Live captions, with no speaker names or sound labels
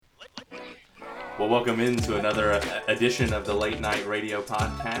Well, welcome into another edition of the Late Night Radio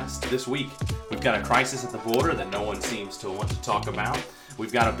Podcast. This week, we've got a crisis at the border that no one seems to want to talk about.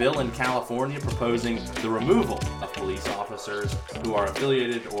 We've got a bill in California proposing the removal of police officers who are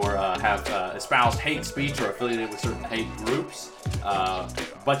affiliated or have espoused hate speech or affiliated with certain hate groups.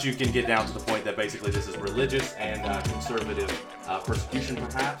 But you can get down to the point that basically this is religious and conservative persecution,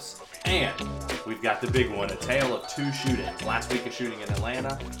 perhaps. And we've got the big one, a tale of two shootings. Last week, a shooting in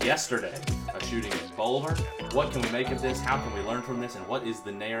Atlanta. Yesterday, a shooting in Boulder. What can we make of this? How can we learn from this? And what is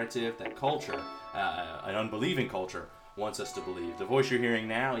the narrative that culture, an unbelieving culture, wants us to believe? The voice you're hearing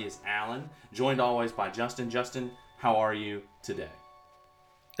now is Alan, joined always by Justin. Justin, how are you today?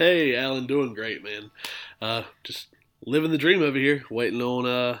 Hey, Alan, doing great, man. Just living the dream over here, waiting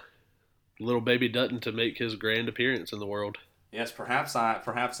on little baby Dutton to make his grand appearance in the world. Yes, perhaps I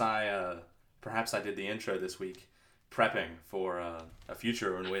did the intro this week, prepping for a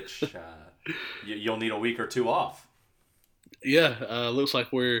future in which you'll need a week or two off. Yeah, looks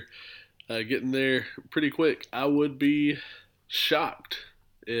like we're getting there pretty quick. I would be shocked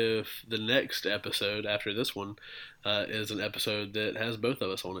if the next episode after this one is an episode that has both of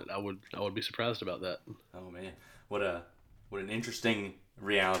us on it. I would be surprised about that. Oh man, what an interesting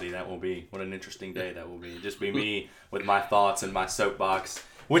reality that will be. What an interesting day that will be. Just be me with my thoughts and my soapbox,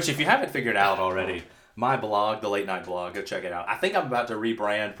 which if you haven't figured out already, my blog, the Late Night Blog, go check it out. I think I'm about to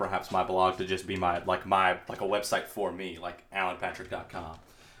rebrand perhaps my blog to just be like a website for me, like alanpatrick.com.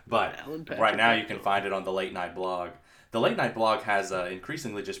 But right now you can find it on the Late Night Blog. The Late Night Blog has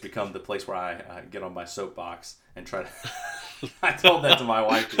increasingly just become the place where I get on my soapbox and try to I told that to my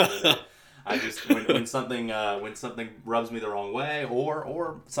wife the other day. I just when something rubs me the wrong way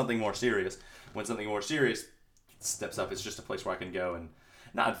or something more serious, when something more serious steps up, it's just a place where I can go and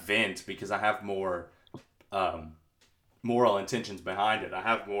not vent because I have more moral intentions behind it. I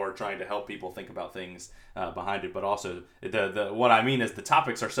have more trying to help people think about things behind it, but also the what I mean is the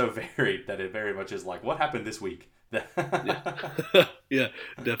topics are so varied that it very much is like what happened this week. Yeah,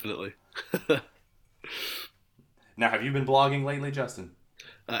 definitely. Now, have you been blogging lately, Justin?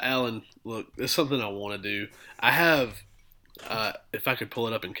 Alan, look, it's something I want to do. I have, if I could pull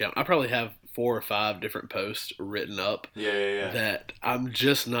it up and count, I probably have 4 or 5 different posts written up. Yeah. That I'm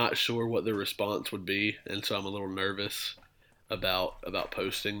just not sure what the response would be, and so I'm a little nervous about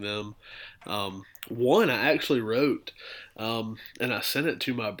posting them. One I actually wrote, and I sent it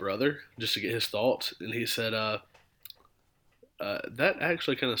to my brother just to get his thoughts, and he said, that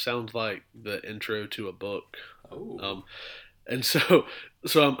actually kind of sounds like the intro to a book. Oh. And so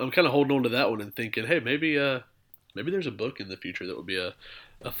I'm kind of holding on to that one and thinking, hey, maybe there's a book in the future that would be a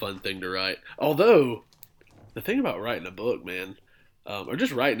fun thing to write. Although, the thing about writing a book, man, or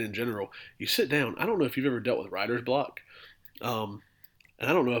just writing in general, you sit down. I don't know if you've ever dealt with writer's block, and I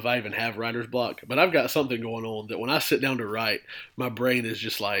don't know if I even have writer's block, but I've got something going on that when I sit down to write, my brain is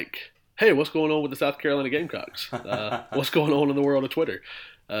just like, hey, what's going on with the South Carolina Gamecocks? What's going on in the world of Twitter?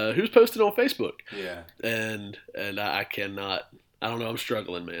 Who's posted on Facebook? Yeah. And I cannot. I don't know. I'm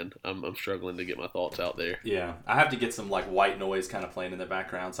struggling, man. I'm struggling to get my thoughts out there. Yeah, I have to get some like white noise kind of playing in the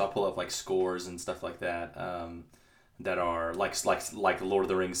background, so I'll pull up like scores and stuff like that that are like Lord of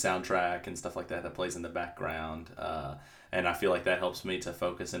the Rings soundtrack and stuff like that plays in the background, and I feel like that helps me to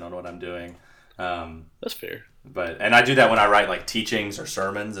focus in on what I'm doing. That's fair. And I do that when I write like teachings or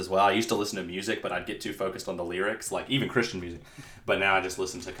sermons as well. I used to listen to music, but I'd get too focused on the lyrics, like even Christian music. But now I just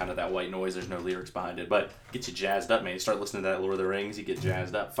listen to kind of that white noise. There's no lyrics behind it, but get you jazzed up, man. You start listening to that Lord of the Rings, you get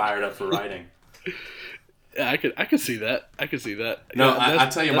jazzed up, fired up for writing. Yeah, I could see that. No, yeah, I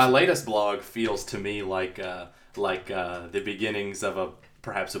tell you, my latest blog feels to me like the beginnings of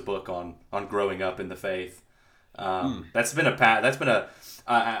perhaps a book on growing up in the faith. That's been a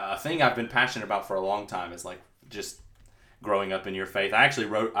thing I've been passionate about for a long time. Is like just growing up in your faith. I actually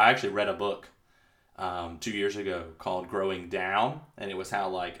read a book 2 years ago called Growing Down, and it was how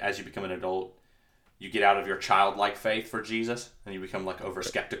like as you become an adult, you get out of your childlike faith for Jesus, and you become like over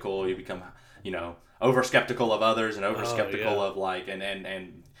skeptical. You become over skeptical of others and over skeptical of like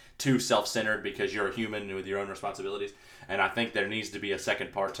and too self-centered because you're a human with your own responsibilities. And I think there needs to be a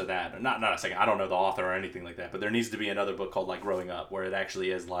second part to that. Not a second. I don't know the author or anything like that, but there needs to be another book called like Growing Up, where it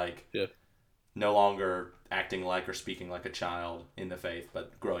actually is like no longer acting like or speaking like a child in the faith,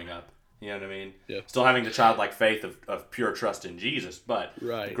 but growing up. You know what I mean? Yeah. Still having the childlike faith of pure trust in Jesus, but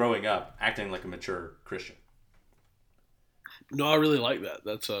growing up, acting like a mature Christian. No, I really like that.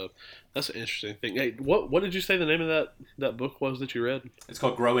 That's an interesting thing. Hey, what did you say the name of that book was that you read? It's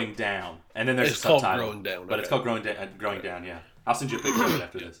called Growing Down, and then there's a subtitle. It's called Growing Down, but it's called Growing Down. Yeah, I'll send you a picture of it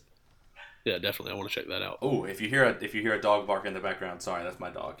after this. Yeah, definitely. I want to check that out. Oh, if you hear a dog bark in the background, sorry, that's my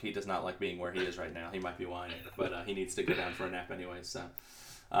dog. He does not like being where he is right now. He might be whining, but he needs to go down for a nap anyway. So,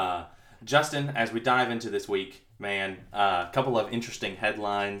 uh, Justin, as we dive into this week, man, a couple of interesting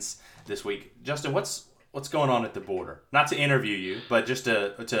headlines this week. Justin, what's going on at the border? Not to interview you, but just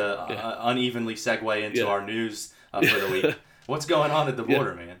to unevenly segue into our news for the week. What's going on at the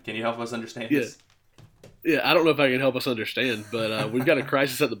border, man? Can you help us understand this? Yeah, I don't know if I can help us understand, but we've got a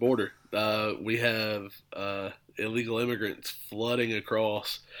crisis at the border. We have illegal immigrants flooding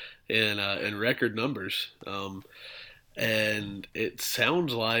across in record numbers, and it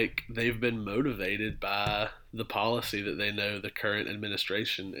sounds like they've been motivated by the policy that they know the current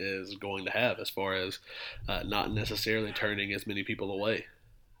administration is going to have, as far as not necessarily turning as many people away.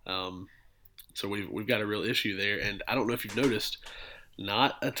 So we've got a real issue there, and I don't know if you've noticed,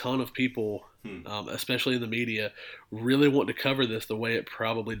 not a ton of people, especially in the media, really want to cover this the way it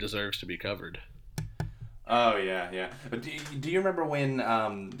probably deserves to be covered. Oh yeah. Do you remember when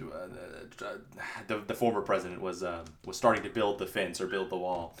the former president was starting to build the fence or build the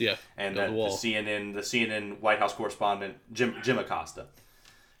wall? Yeah, and the CNN White House correspondent Jim Acosta,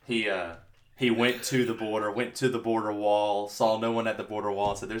 he went to the border wall, saw no one at the border wall,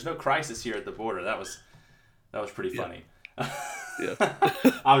 and said, "There's no crisis here at the border." That was pretty funny. Yeah.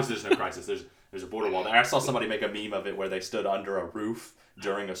 Obviously, there's no crisis. There's a border wall there. I saw somebody make a meme of it where they stood under a roof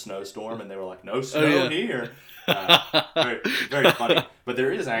during a snowstorm and they were like, "No snow here." Very, very funny. But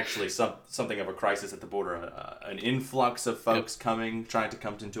there is actually something of a crisis at the border. An influx of folks trying to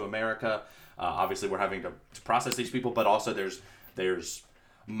come into America. Obviously, we're having to process these people, but also there's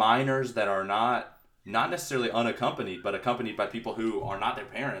minors that are not necessarily unaccompanied, but accompanied by people who are not their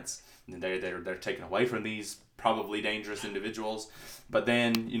parents. And they're taken away from these probably dangerous individuals. But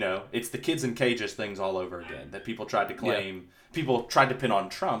then, it's the kids in cages things all over again that people tried to claim. People tried to pin on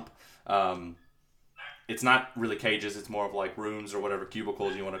Trump. It's not really cages. It's more of like rooms or whatever,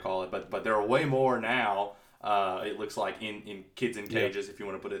 cubicles you want to call it. But there are way more now, it looks like, in kids in cages, if you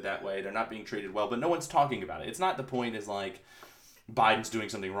want to put it that way. They're not being treated well, but no one's talking about it. It's not the point is like Biden's doing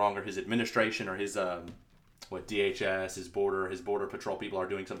something wrong, or his administration, or his DHS, his border patrol people are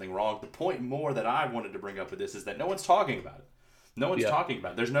doing something wrong. The point more that I wanted to bring up with this is that no one's talking about it. No one's talking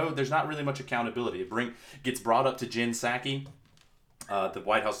about it. There's not really much accountability. It gets brought up to Jen Psaki, the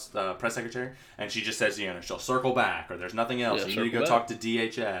White House press secretary, and she just says, she'll circle back, or there's nothing else. You need to go talk to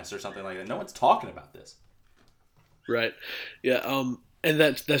DHS or something like that. No one's talking about this. Right. Yeah. And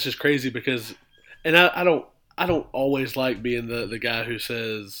that's just crazy because, and I don't always like being the guy who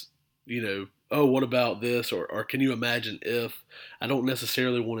says, oh, what about this? Or can you imagine if? I don't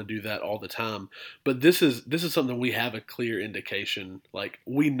necessarily want to do that all the time. But this is something we have a clear indication. Like,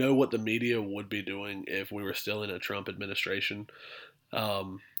 we know what the media would be doing if we were still in a Trump administration.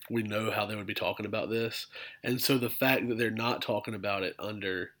 We know how they would be talking about this. And so the fact that they're not talking about it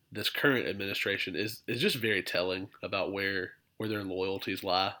under this current administration is just very telling about where their loyalties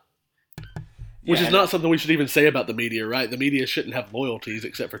lie. Which is not something we should even say about the media, right? The media shouldn't have loyalties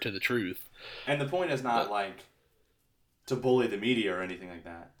except for to the truth. And the point is not like to bully the media or anything like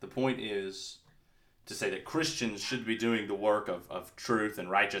that. The point is to say that Christians should be doing the work of truth and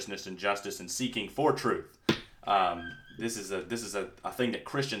righteousness and justice and seeking for truth. This is a thing that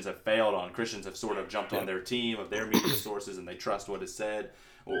Christians have failed on. Christians have sort of jumped on their team of their media sources, and they trust what is said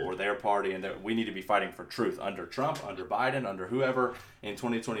or their party, and that we need to be fighting for truth under Trump, under Biden, under whoever in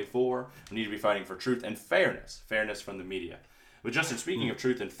 2024. We need to be fighting for truth and fairness from the media. But Justin, speaking of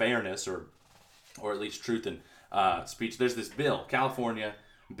truth and fairness, or at least truth and speech, there's this bill, California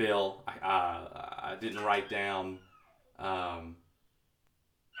bill. I didn't write down. I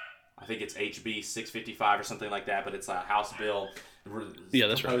think it's HB 655 or something like that, but it's a House bill.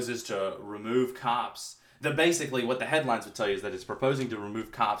 That's proposes to remove cops. Basically, what the headlines would tell you is that it's proposing to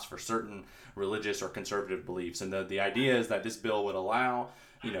remove cops for certain religious or conservative beliefs. And the idea is that this bill would allow,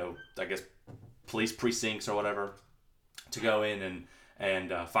 I guess, police precincts or whatever to go in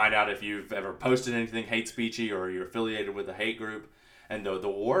and find out if you've ever posted anything hate speechy or you're affiliated with a hate group. And the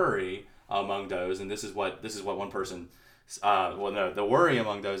worry among those, and this is what one person. The worry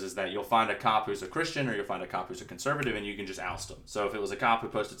among those is that you'll find a cop who's a Christian or you'll find a cop who's a conservative, and you can just oust them. So if it was a cop who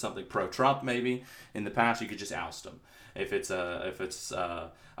posted something pro-Trump, maybe in the past, you could just oust them. If it's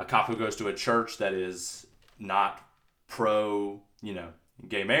a cop who goes to a church that is not pro,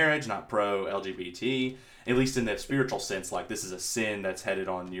 gay marriage, not pro LGBT, at least in the spiritual sense, like this is a sin that's headed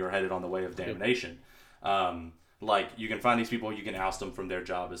on the way of damnation. Like you can find these people, you can oust them from their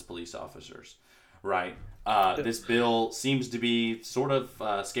job as police officers. right? This bill seems to be sort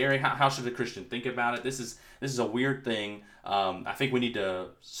of scary. How should a Christian think about it? This is a weird thing. I think we need to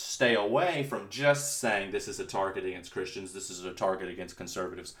stay away from just saying this is a target against Christians, this is a target against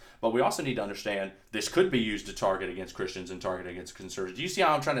conservatives. But we also need to understand this could be used to target against Christians and target against conservatives. Do you see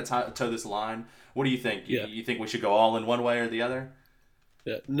how I'm trying to toe this line? What do you think? Yeah. You think we should go all in one way or the other?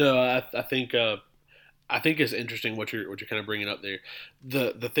 Yeah. No, I think it's interesting what you're kind of bringing up there.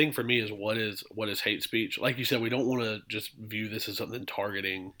 The thing for me is what is hate speech? Like you said, we don't want to just view this as something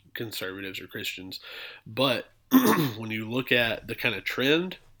targeting conservatives or Christians, but when you look at the kind of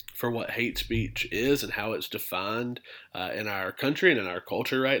trend for what hate speech is and how it's defined in our country and in our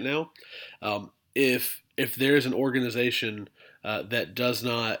culture right now, if there's an organization that does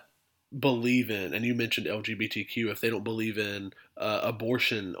not believe in, and you mentioned LGBTQ, if they don't believe in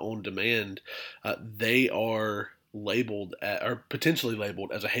abortion on demand, they are labeled or potentially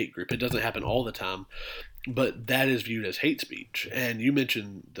labeled as a hate group. It doesn't happen all the time, but that is viewed as hate speech. And you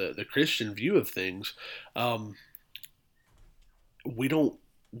mentioned the Christian view of things. We don't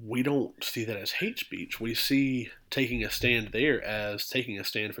see that as hate speech. We see taking a stand there as taking a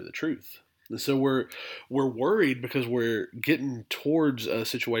stand for the truth. And so we're worried because we're getting towards a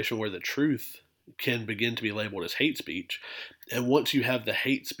situation where the truth can begin to be labeled as hate speech. And once you have the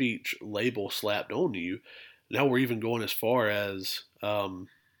hate speech label slapped on you, now we're even going as far as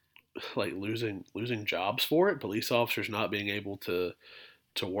like losing jobs for it. Police officers not being able to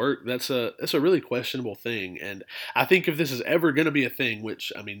work. That's a really questionable thing. And I think if this is ever going to be a thing,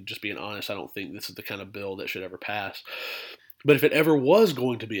 which, I mean, just being honest, I don't think this is the kind of bill that should ever pass. But if it ever was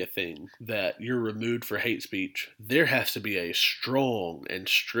going to be a thing that you're removed for hate speech, there has to be a strong and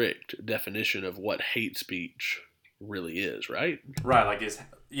strict definition of what hate speech really is, right? Right. Like is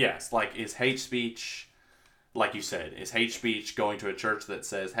hate speech, like you said, is hate speech going to a church that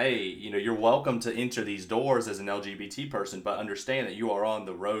says, hey, you're welcome to enter these doors as an LGBT person, but understand that you are on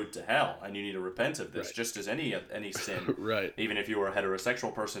the road to hell and you need to repent of this, right, just as any sin. Right. Even if you were a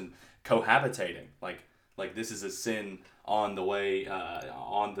heterosexual person cohabitating, like this is a sin on the way,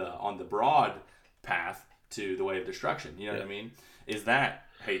 on the broad path to the way of destruction. You know what I mean? Is that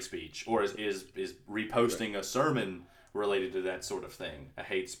hate speech, or is reposting a sermon related to that sort of thing a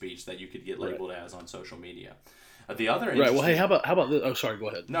hate speech that you could get labeled as on social media? The other right. Well, hey, how about this? Oh, sorry. Go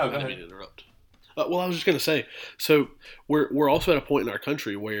ahead. No, go ahead. I didn't mean to interrupt. Well, I was just going to say. So we're also at a point in our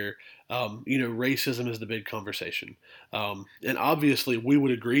country where racism is the big conversation, and obviously we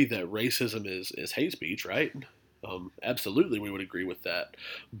would agree that racism is hate speech, right? Absolutely, we would agree with that.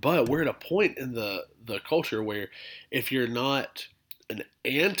 But we're at a point in the culture where if you're not an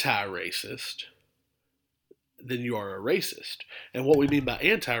anti-racist, then you are a racist. And what we mean by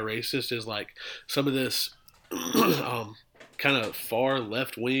anti-racist is like some of this kind of far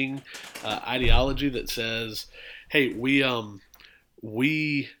left-wing ideology that says, hey, we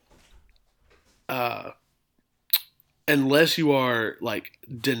unless you are like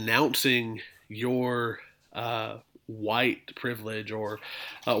denouncing your white privilege or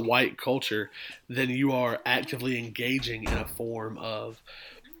white culture, then you are actively engaging in a form of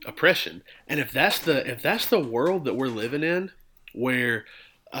oppression. And if that's the world that we're living in, where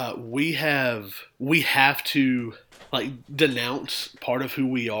we have to like denounce part of who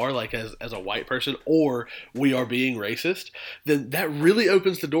we are, like as a white person, or we are being racist, then that really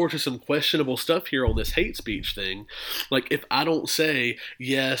opens the door to some questionable stuff here on this hate speech thing. Like if I don't say,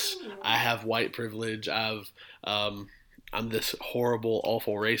 yes, I have white privilege, I'm this horrible,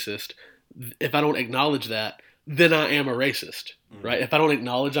 awful racist, if I don't acknowledge that, then I am a racist, right? If I don't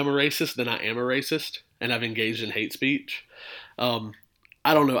acknowledge I'm a racist, then I am a racist, and I've engaged in hate speech.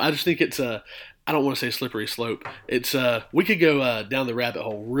 I don't know. I just think it's I don't want to say slippery slope. It's we could go down the rabbit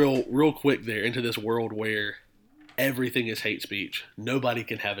hole real quick there into this world where everything is hate speech. Nobody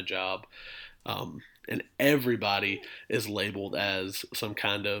can have a job, and everybody is labeled as some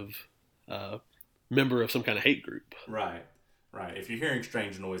kind of member of some kind of hate group. Right. If you're hearing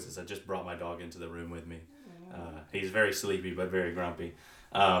strange noises, I just brought my dog into the room with me. He's very sleepy but very grumpy.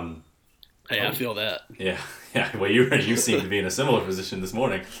 Hey, I feel that. Yeah. Well, you seem to be in a similar position this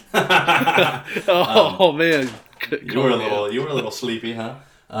morning. Man, you were a little sleepy, huh?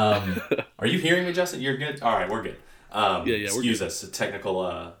 Are you hearing me, Justin? You're good. All right, we're good. Yeah, excuse us,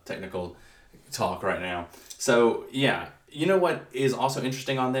 technical talk right now. So yeah, you know what is also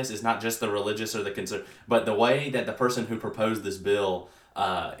interesting on this is not just the religious or the conservative, but the way that the person who proposed this bill.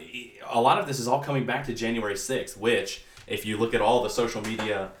 A lot of this is all coming back to January 6th, which, if you look at all the social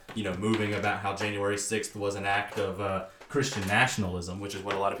media, moving about how January 6th was an act of Christian nationalism, which is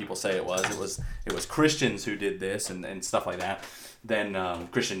what a lot of people say it was. It was Christians who did this and stuff like that. Then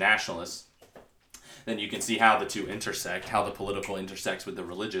Christian nationalists. then you can see how the two intersect, how the political intersects with the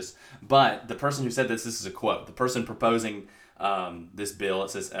religious. But the person who said this is a quote. The person proposing this bill,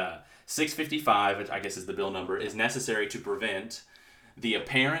 it says 655, which I guess is the bill number, is necessary to prevent the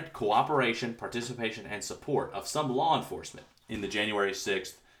apparent cooperation, participation, and support of some law enforcement in the January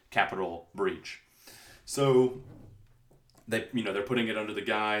 6th Capitol breach. So they're putting it under the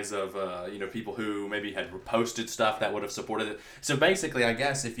guise of people who maybe had reposted stuff that would have supported it. So basically, I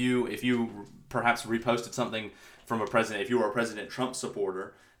guess if you perhaps reposted something from a president, if you were a President Trump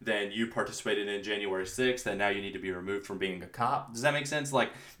supporter, then you participated in January 6th, and now you need to be removed from being a cop. Does that make sense?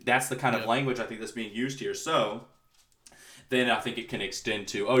 Like, that's the kind of language I think that's being used here. So then I think it can extend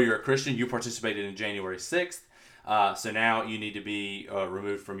to, oh, you're a Christian, you participated in January 6th, so now you need to be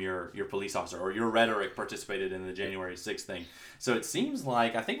removed from your police officer, or your rhetoric participated in the January 6th thing. So it seems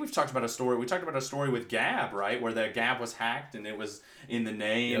like, I think we talked about a story with Gab, right, where the Gab was hacked, and it was in the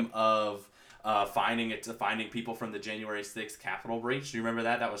name of finding people from the January 6th Capitol breach. Do you remember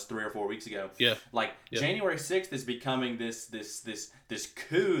that? That was 3 or 4 weeks ago. Yeah. January 6th is becoming this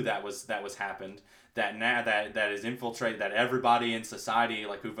coup that was happened, that now that is infiltrated, that everybody in society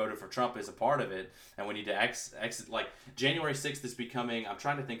who voted for Trump is a part of it, and we need to exit. January 6th is becoming, I'm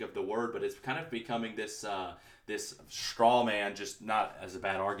trying to think of the word, but it's kind of becoming this straw man, just not as a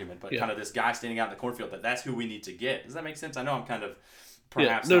bad argument, but kind of this guy standing out in the cornfield, that's who we need to get. Does that make sense? I know I'm kind of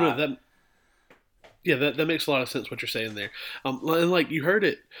perhaps not. That makes a lot of sense what you're saying there. And you heard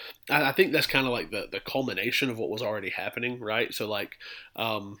it, I think that's kind of like the culmination of what was already happening, right? So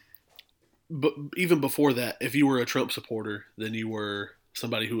but even before that, if you were a Trump supporter, then you were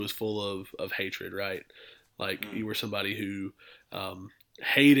somebody who was full of hatred, right? You were somebody who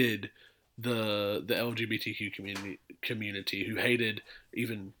hated the LGBTQ community, who hated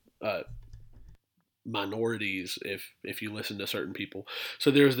even minorities if you listen to certain people.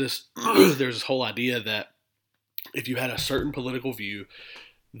 So there's this whole idea that if you had a certain political view,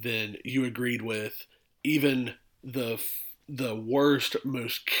 then you agreed with even the worst,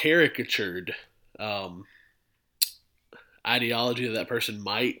 most caricatured ideology that person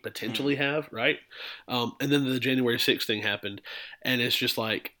might potentially have, right? And then the January 6th thing happened, and it's just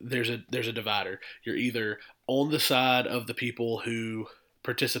like there's a divider. You're either on the side of the people who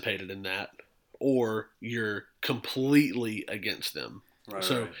participated in that, or you're completely against them. Right,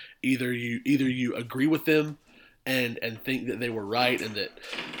 so right. Either you agree with them and think that they were right, and that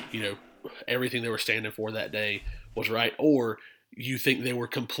everything they were standing for that day was right, or you think they were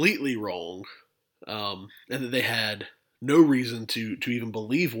completely wrong, and that they had no reason to even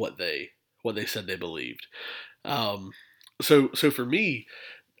believe what they said they believed. So for me,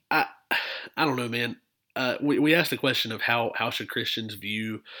 I don't know, man. We asked the question of how should Christians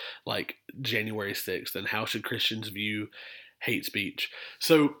view January 6th, and how should Christians view hate speech.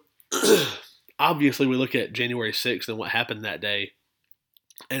 So obviously we look at January 6th and what happened that day,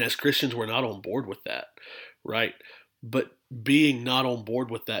 and as Christians we're not on board with that, right? But being not on board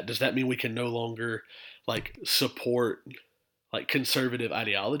with that, does that mean we can no longer support conservative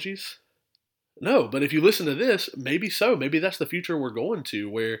ideologies? No, but if you listen to this, maybe so. Maybe that's the future we're going to,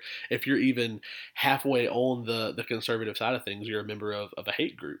 where if you're even halfway on the conservative side of things, you're a member of a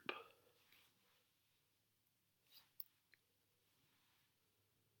hate group.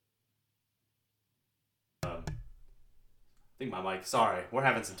 I think my mic, sorry, we're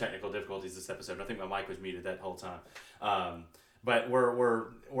having some technical difficulties this episode. I think my mic was muted that whole time. But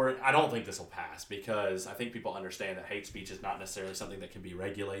I don't think this will pass, because I think people understand that hate speech is not necessarily something that can be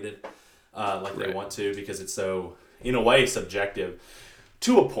regulated they want to, because it's so, in a way, subjective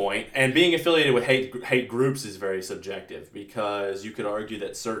to a point. And being affiliated with hate groups is very subjective, because you could argue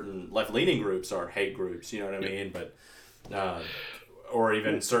that certain left-leaning groups are hate groups, you know what I mean? But or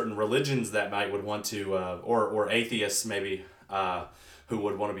even certain religions that would want to, or atheists maybe, who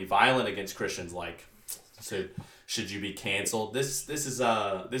would want to be violent against Christians, so should you be canceled? This is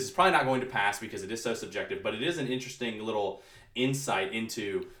probably not going to pass, because it is so subjective, but it is an interesting little insight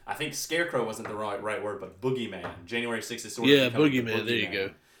into, I think scarecrow wasn't the right word, but boogeyman. January 6th is sort of boogeyman. There you go.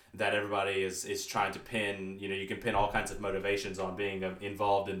 That everybody is trying to pin. You can pin all kinds of motivations on being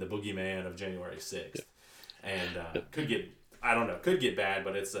involved in the boogeyman of January 6th, and could get bad,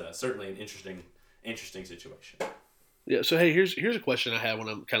 but it's certainly an interesting situation. Yeah. So hey, here's a question I have when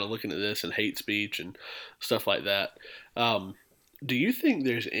I'm kind of looking at this and hate speech and stuff like that. Do you think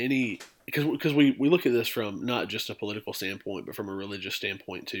there's any, because we look at this from not just a political standpoint, but from a religious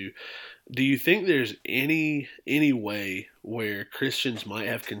standpoint too. Do you think there's any way where Christians might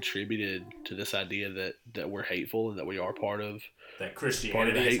have contributed to this idea that we're hateful and that we are part of that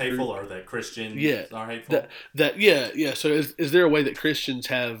Christianity is hateful or that Christians are hateful? Yeah. So is there a way that Christians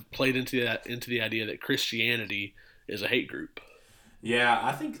have played into the idea that Christianity is a hate group? Yeah,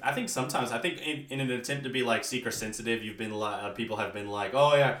 I think sometimes in an attempt to be like seeker sensitive, you've been people have been like,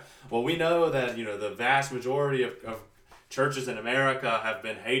 oh yeah, well we know that the vast majority of churches in America have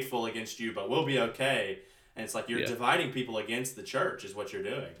been hateful against you, but we'll be okay. And it's like you're dividing people against the church is what you're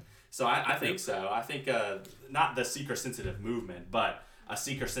doing. So I think so. I think not the seeker sensitive movement, but a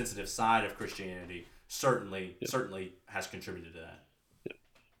seeker sensitive side of Christianity certainly has contributed to that. Yeah.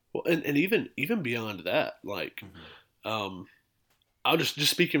 Well, and even beyond that, like, I'll just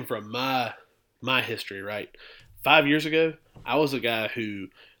speaking from my history, right? 5 years ago, I was a guy who,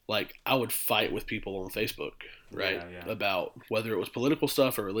 like, I would fight with people on Facebook, right, about whether it was political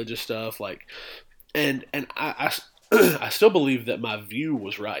stuff or religious stuff, like, and I I still believe that my view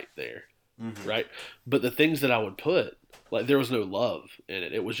was right there, right? But the things that I would put, like, there was no love in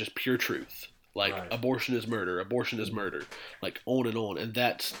it. It was just pure truth. Like, abortion is murder, like, on and on. And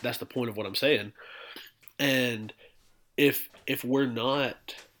that's the point of what I'm saying. And if we're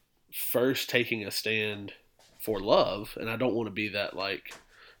not first taking a stand for love, and I don't want to be that, like,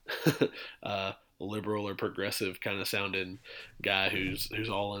 liberal or progressive kind of sounding guy who's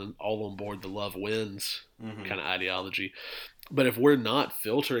all on board the love wins kind of ideology. But if we're not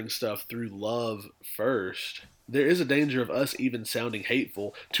filtering stuff through love first, there is a danger of us even sounding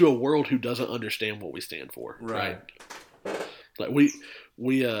hateful to a world who doesn't understand what we stand for. Right. Like we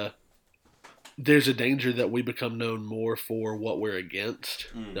there's a danger that we become known more for what we're against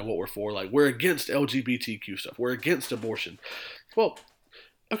than what we're for. Like, we're against LGBTQ stuff. We're against abortion. Well,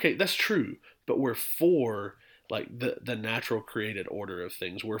 okay, that's true. But we're for, like, the natural created order of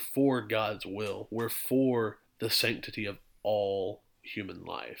things. We're for God's will. We're for the sanctity of all human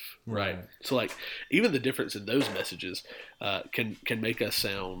life, right? So, like, even the difference in those messages can make us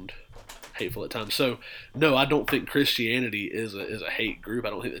sound hateful at times. So, no, I don't think Christianity is a hate group. I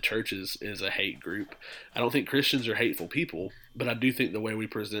don't think the church is a hate group. I don't think Christians are hateful people, but I do think the way we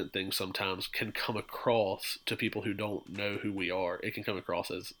present things sometimes can come across to people who don't know who we are. It can come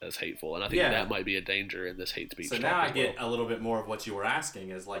across as hateful, and I think that might be a danger in this hate speech. So now I get a little bit more of what you were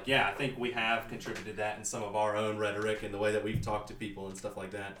asking is, like, I think we have contributed that in some of our own rhetoric and the way that we've talked to people and stuff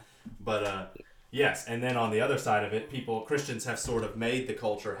like that. But yes, and then on the other side of it, Christians have sort of made the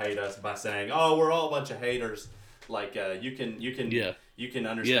culture hate us by saying, "Oh, we're all a bunch of haters." Like, you can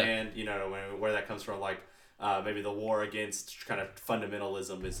understand, where that comes from. Like, maybe the war against kind of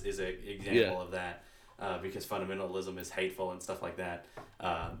fundamentalism is an example of that, because fundamentalism is hateful and stuff like that.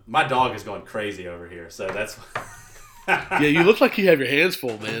 My dog is going crazy over here, so that's. You look like you have your hands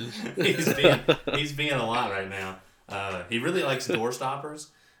full, man. he's being a lot right now. He really likes door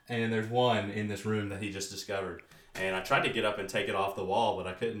stoppers. And there's one in this room that he just discovered, and I tried to get up and take it off the wall, but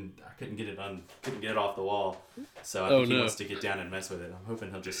I couldn't get it off the wall. So I think he wants to get down and mess with it. I'm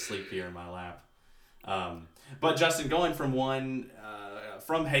hoping he'll just sleep here in my lap. But Justin, going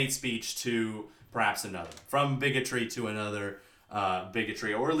from hate speech to perhaps another, from bigotry to another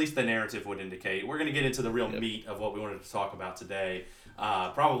bigotry, or at least the narrative would indicate. We're going to get into the real meat of what we wanted to talk about today.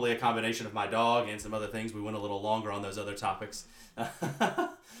 Probably a combination of my dog and some other things. We went a little longer on those other topics.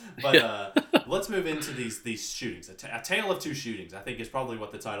 But let's move into these shootings. A tale of two shootings, I think, is probably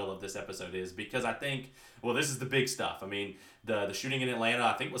what the title of this episode is, because I think, well, this is the big stuff. I mean, the shooting in Atlanta,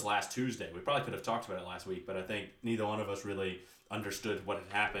 I think, was last Tuesday. We probably could have talked about it last week, but I think neither one of us really understood what had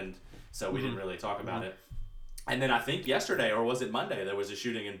happened, so we didn't really talk about it. And then I think yesterday, or was it Monday, there was a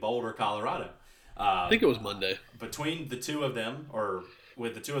shooting in Boulder, Colorado. I think it was Monday. Between the two of them, or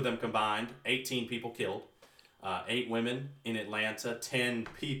with the two of them combined, 18 people killed. 8 women in Atlanta, 10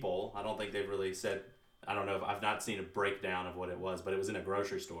 people. I don't think they've really said, I don't know, I've not seen a breakdown of what it was, but it was in a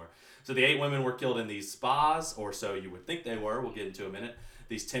grocery store. So the 8 women were killed in these spas, or so you would think they were. We'll get into a minute.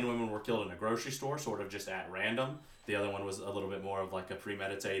 These 10 women were killed in a grocery store, sort of just at random. The other one was a little bit more of like a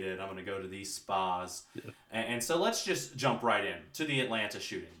premeditated, I'm going to go to these spas. Yeah. And so let's just jump right in to the Atlanta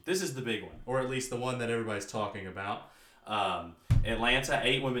shooting. This is the big one, or at least the one that everybody's talking about. Atlanta,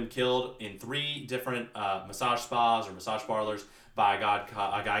 8 women killed in 3 different massage spas or massage parlors by a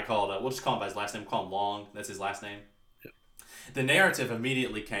guy called, we'll just call him by his last name, call him Long. That's his last name. Yep. The narrative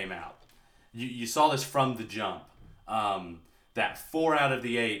immediately came out. You saw this from the jump, that 4 out of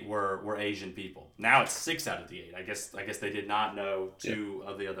the 8 were Asian people. Now it's 6 out of the 8. I guess they did not know 2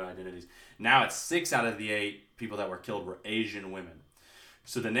 of the other identities. Now it's 6 out of the 8 people that were killed were Asian women.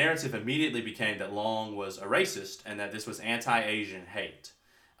 So the narrative immediately became that Long was a racist and that this was anti-Asian hate.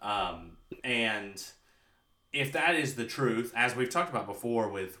 And if that is the truth, as we've talked about before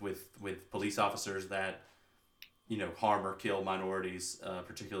with police officers that, harm or kill minorities,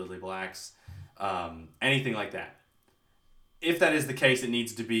 particularly blacks, anything like that. If that is the case, it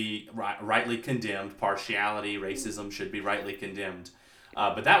needs to be rightly condemned. Partiality, racism should be rightly condemned.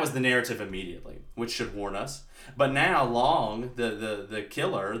 But that was the narrative immediately, which should warn us. But now Long, the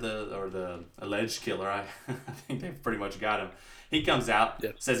killer, the alleged killer, I think they've pretty much got him. He comes out,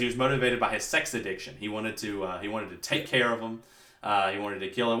 says he was motivated by his sex addiction. He wanted to take care of him. He wanted to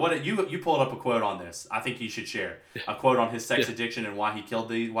kill him. What you pulled up a quote on this? I think you should share a quote on his sex addiction and why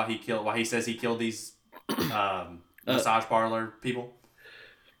he says he killed these massage parlor people.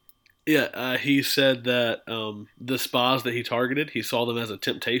 Yeah, he said that the spas that he targeted, he saw them as a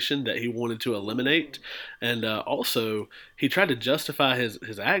temptation that he wanted to eliminate. And also, he tried to justify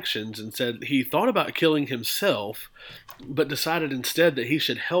his actions and said he thought about killing himself, but decided instead that he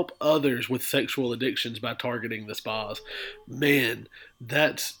should help others with sexual addictions by targeting the spas. Man,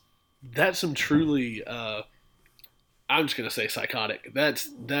 that's some truly, I'm just going to say psychotic. That's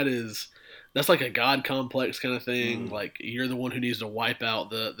like a God complex kind of thing. Like, you're the one who needs to wipe out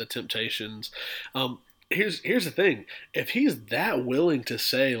the temptations. Here's the thing. If he's that willing to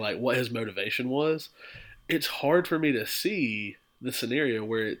say, like, what his motivation was, it's hard for me to see the scenario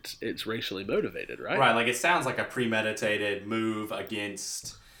where it's racially motivated, right? Right, like, it sounds like a premeditated move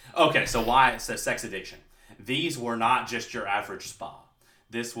against... Okay, so why it says sex addiction? These were not just your average spa.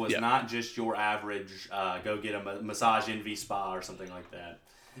 This was not just your average go get a massage envy spa or something like that.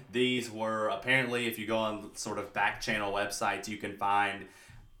 These were, apparently, if you go on sort of back channel websites, you can find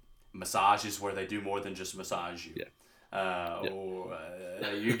massages where they do more than just massage you.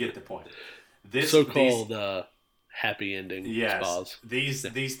 You get the point. So-called happy ending spas.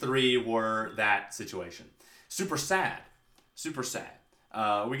 These three were that situation. Super sad. Super sad.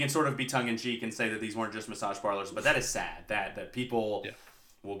 We can sort of be tongue-in-cheek and say that these weren't just massage parlors, but that is sad. That people... Yeah.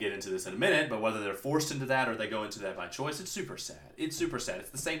 We'll get into this in a minute, but whether they're forced into that or they go into that by choice, it's super sad. It's super sad. It's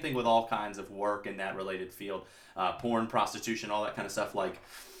the same thing with all kinds of work in that related field. Porn, prostitution, all that kind of stuff. Like,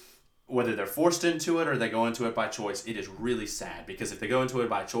 whether they're forced into it or they go into it by choice, it is really sad. Because if they go into it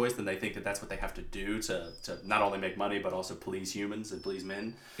by choice, then they think that that's what they have to do to not only make money, but also please humans and please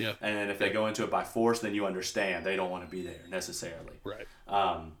men. Yeah. And then if they go into it by force, then you understand they don't want to be there necessarily. Right.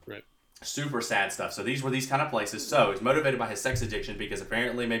 Right. Super sad stuff. So these were these kind of places. So he's motivated by his sex addiction because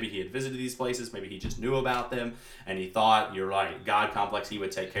apparently maybe he had visited these places, maybe he just knew about them, and he thought, you're right, God complex, he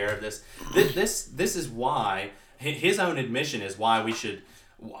would take care of this. This is why, his own admission is why we should,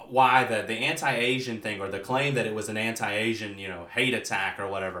 why the anti-Asian thing, or the claim that it was an anti-Asian, hate attack or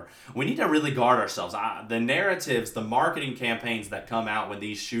whatever. We need to really guard ourselves. The narratives, the marketing campaigns that come out when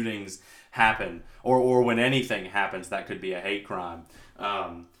these shootings happen, or when anything happens that could be a hate crime,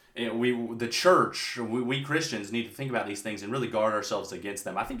 the church, we Christians need to think about these things and really guard ourselves against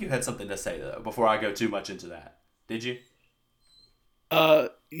them. I think you had something to say, though, before I go too much into that. Did you?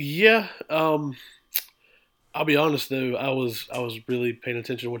 Yeah. I'll be honest, though. I was really paying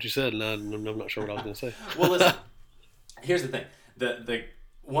attention to what you said, and I'm not sure what I was going to say. Well, listen. Here's the thing.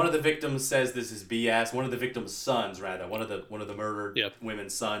 One of the victims says this is BS. One of the victim's sons, rather, one of the murdered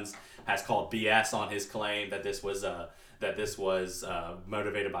women's sons, has called BS on his claim that this was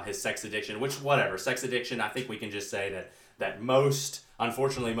motivated by his sex addiction. Which, whatever, sex addiction. I think we can just say that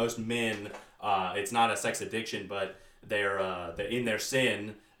unfortunately, most men, it's not a sex addiction, but they're in their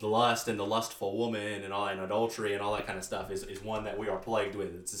sin. The lust and the lustful woman and adultery and all that kind of stuff is one that we are plagued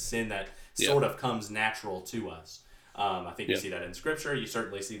with. It's a sin that sort of comes natural to us. I think you see that in Scripture. You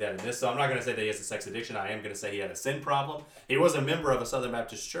certainly see that in this. So I'm not going to say that he has a sex addiction. I am going to say he had a sin problem. He was a member of a Southern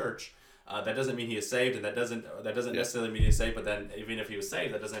Baptist church. That doesn't mean he is saved, and that doesn't necessarily mean he's saved. But then, even if he was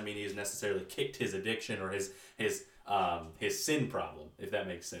saved, that doesn't mean he's necessarily kicked his addiction or his sin problem, if that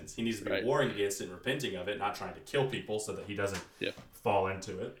makes sense. He needs to be warring against it and repenting of it, not trying to kill people so that he doesn't fall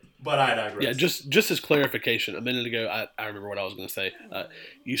into it. But I digress. Yeah, just as clarification, a minute ago, I remember what I was going to say.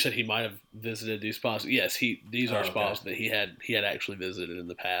 You said he might have visited these spas. Yes, these are spas that he had actually visited in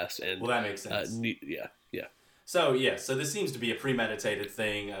the past. And that makes sense. Yeah. So this seems to be a premeditated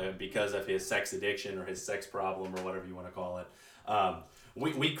thing because of his sex addiction or his sex problem or whatever you want to call it.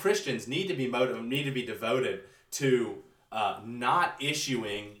 We Christians need to be devoted to not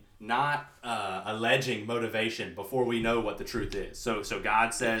alleging motivation before we know what the truth is. So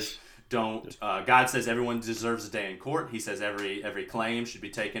God says God says everyone deserves a day in court. He says every claim should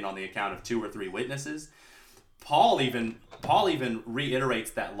be taken on the account of 2 or 3 witnesses. Paul even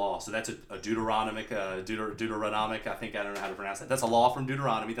reiterates that law. So that's a Deuteronomic, I think, I don't know how to pronounce that. That's a law from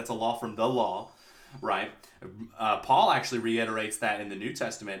Deuteronomy. That's a law from the law, right? Paul actually reiterates that in the New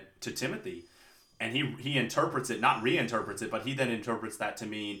Testament to Timothy. And he interprets it, not reinterprets it, but he then interprets that to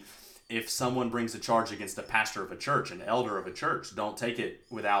mean if someone brings a charge against a pastor of a church, an elder of a church, don't take it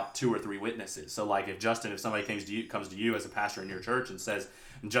without 2 or 3 witnesses. So like if somebody comes to you as a pastor in your church and says,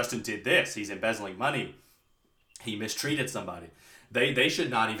 Justin did this, he's embezzling money, he mistreated somebody, they should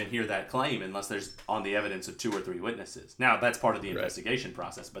not even hear that claim unless there's on the evidence of 2 or 3 witnesses. Now that's part of the investigation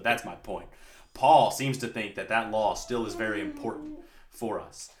process, but that's my point. Paul seems to think that law still is very important for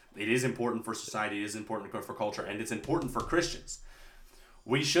us. It is important for society, it is important for culture, and it's important for Christians.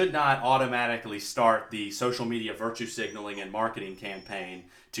 We should not automatically start the social media virtue signaling and marketing campaign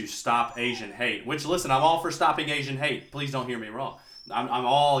to stop Asian hate, which, listen, I'm all for stopping Asian hate. Please don't hear me wrong. I'm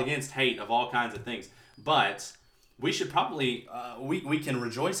all against hate of all kinds of things. But we should probably, we can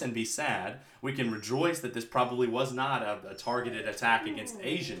rejoice and be sad. We can rejoice that this probably was not a targeted attack against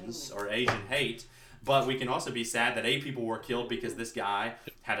Asians or Asian hate. But we can also be sad that 8 people were killed because this guy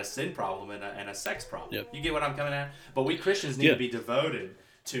had a sin problem and a sex problem. Yep. You get what I'm coming at? But we Christians need to be devoted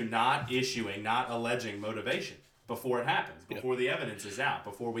to not alleging motivation before it happens, before the evidence is out,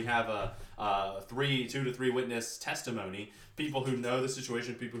 before we have a 2 to 3 witness testimony, people who know the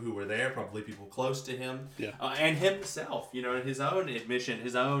situation, people who were there, probably people close to him, and himself, his own admission,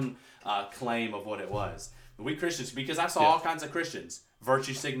 his own claim of what it was. But we Christians, because I saw all kinds of Christians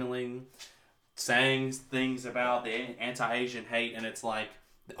virtue signaling, saying things about the anti-Asian hate, and it's like,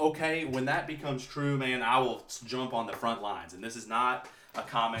 okay, when that becomes true, man, I will jump on the front lines. And this is not a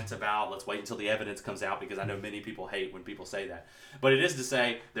comment about let's wait until the evidence comes out, because I know many people hate when people say that. But it is to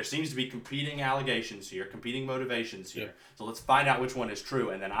say there seems to be competing allegations here, competing motivations here. So let's find out which one is true,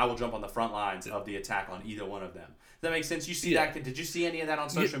 and then I will jump on the front lines of the attack on either one of them. Does that make sense? You see that? Did you see any of that on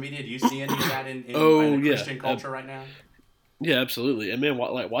social media? Do you see any of that in Christian culture right now? Yeah, absolutely. And man,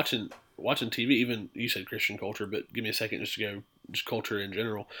 like watching TV, even you said Christian culture, but give me a second just to go just culture in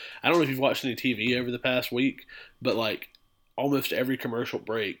general. I don't know if you've watched any TV over the past week, but like almost every commercial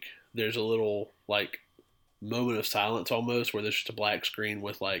break, there's a little like moment of silence almost where there's just a black screen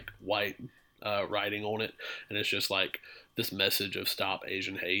with like white writing on it, and it's just like this message of stop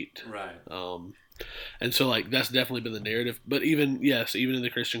Asian hate. Right. And so like that's definitely been the narrative. But even in the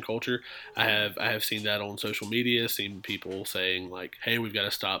Christian culture, I have seen that on social media, seen people saying like, hey, we've got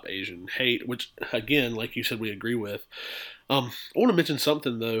to stop Asian hate, which again, like you said, we agree with. I want to mention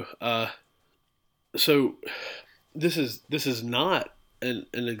something though. So this is not an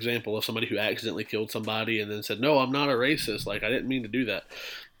example of somebody who accidentally killed somebody and then said, no, I'm not a racist, like I didn't mean to do that.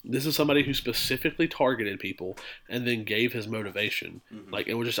 This is somebody who specifically targeted people and then gave his motivation, like,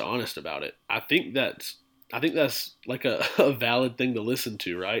 and was just honest about it. I think that's like a valid thing to listen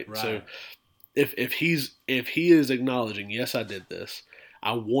to, right? So if he is acknowledging, yes, I did this,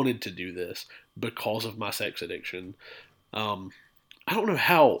 I wanted to do this because of my sex addiction. I don't know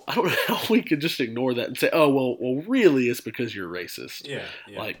how we could just ignore that and say, oh well, really, it's because you're racist. Yeah.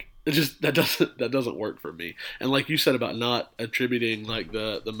 Like it just that doesn't work for me. And like you said about not attributing like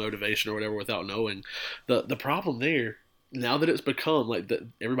the motivation or whatever without knowing, the problem there now that it's become like that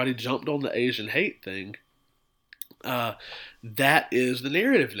everybody jumped on the Asian hate thing. That is the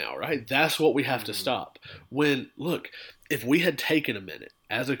narrative now, right? That's what we have to stop. When look, if we had taken a minute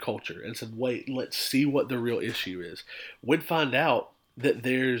as a culture and said, wait, let's see what the real issue is, we'd find out that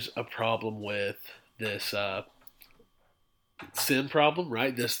there's a problem with this sin problem,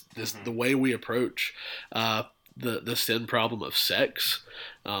 right? This the way we approach the sin problem of sex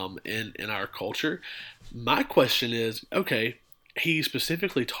in our culture. My question is, okay, he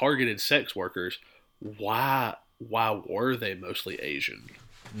specifically targeted sex workers. Why were they mostly Asian?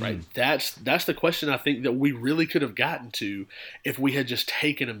 Right. That's the question I think that we really could have gotten to if we had just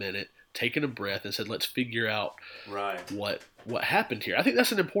taken a minute, taken a breath, and said, let's figure out what happened here. I think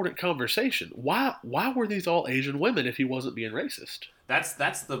that's an important conversation. Why were these all Asian women if he wasn't being racist? That's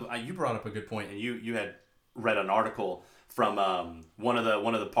the you brought up a good point, and you had read an article from one of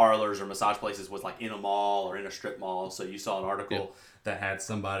the parlors or massage places was like in a mall or in a strip mall. So you saw an article that had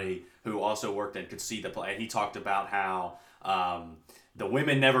somebody who also worked and could see the play, and he talked about how the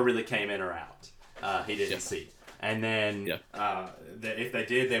women never really came in or out. He didn't see. And then if they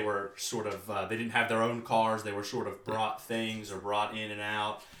did, they were sort of, they didn't have their own cars. They were sort of brought things or brought in and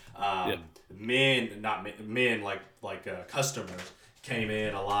out. Men like customers came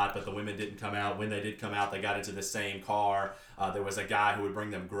in a lot, but the women didn't come out. When they did come out, they got into the same car. There was a guy who would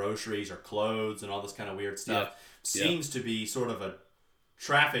bring them groceries or clothes and all this kind of weird stuff. Seems to be sort of a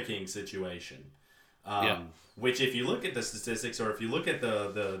trafficking situation. Which if you look at the statistics or if you look at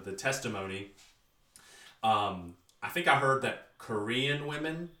the testimony, I think I heard that Korean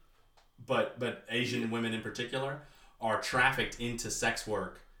women, but Asian women in particular, are trafficked into sex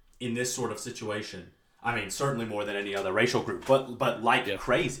work in this sort of situation. I mean, certainly more than any other racial group, but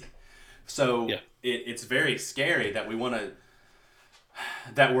crazy. So Yeah. it's very scary that we're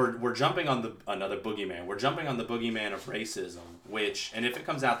jumping on another boogeyman. We're jumping on the boogeyman of racism, and if it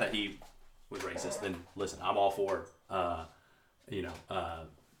comes out that he was racist, then listen, I'm all for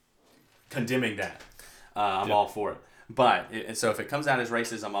condemning that. I'm all for it. But so if it comes out as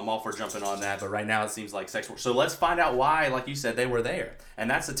racism, I'm all for jumping on that. But right now it seems like sex work. So let's find out why, like you said, they were there. And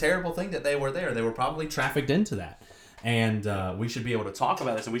that's a terrible thing that they were there. They were probably trafficked into that. And we should be able to talk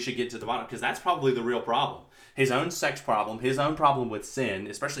about this, and we should get to the bottom, because that's probably the real problem. His own sex problem, his own problem with sin,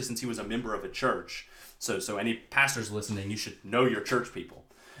 especially since he was a member of a church. So any pastors listening, you should know your church people.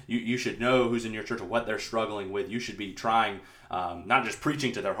 You should know who's in your church and what they're struggling with. You should be trying, not just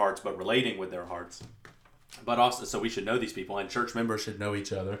preaching to their hearts, but relating with their hearts. But also, so we should know these people, and church members should know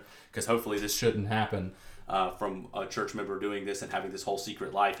each other, because hopefully this shouldn't happen from a church member doing this and having this whole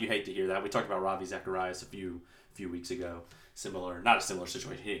secret life. You hate to hear that. We talked about Ravi Zacharias a few weeks ago. Not a similar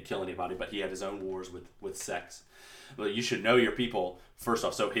situation. He didn't kill anybody, but he had his own wars with sex. But you should know your people, first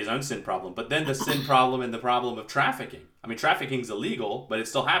off. So his own sin problem, but then the sin problem and the problem of trafficking. I mean, trafficking's illegal, but it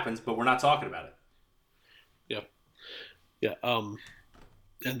still happens, but we're not talking about it. Yeah. And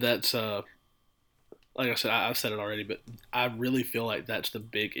that's, like I said, I've said it already, but I really feel like that's the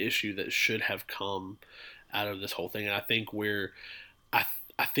big issue that should have come out of this whole thing. And I think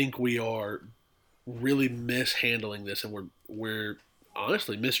I think we are really mishandling this, and we're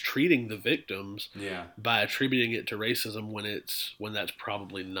honestly mistreating the victims by attributing it to racism when that's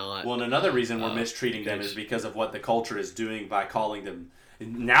probably not. Well, and another reason we're mistreating them is because of what the culture is doing by calling them.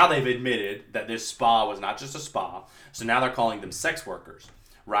 Now they've admitted that this spa was not just a spa, so now they're calling them sex workers,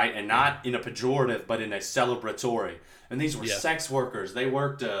 right? And not in a pejorative, but in a celebratory. And these were sex workers. They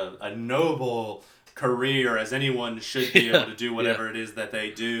worked a noble career, as anyone should be able to do whatever it is that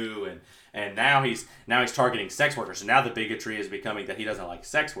they do. And now he's targeting sex workers. So now the bigotry is becoming that he doesn't like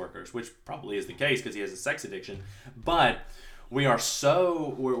sex workers, which probably is the case because he has a sex addiction. But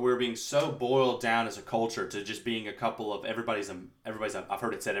we're being so boiled down as a culture to just being a couple of everybody's I've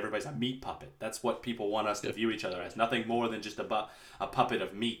heard it said everybody's a meat puppet. That's what people want us to view each other as. Nothing more than just a puppet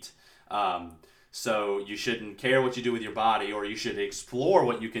of meat. So you shouldn't care what you do with your body, or you should explore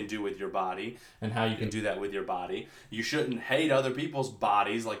what you can do with your body and how you can do that with your body. You shouldn't hate other people's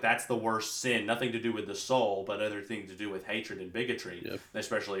bodies. Like, that's the worst sin. Nothing to do with the soul, but other things to do with hatred and bigotry,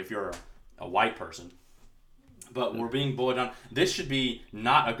 especially if you're a white person. But we're being boiled down. This should be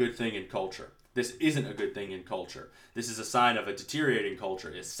not a good thing in culture. This isn't a good thing in culture. This is a sign of a deteriorating culture,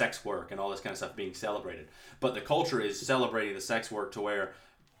 is sex work and all this kind of stuff being celebrated. But the culture is celebrating the sex work to where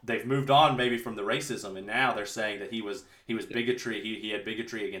they've moved on maybe from the racism, and now they're saying that he was bigotry. He had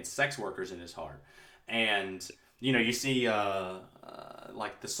bigotry against sex workers in his heart. And you see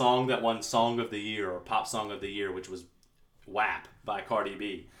like the song that won Song of the Year or Pop Song of the Year, which was WAP by Cardi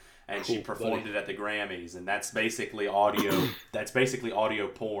B, and she performed it at the Grammys, and that's basically audio. That's basically audio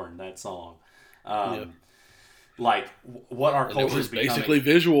porn. That song. Like what our culture is becoming. Basically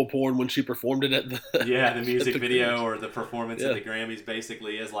visual porn when she performed it at the the music video or the performance at the Grammys.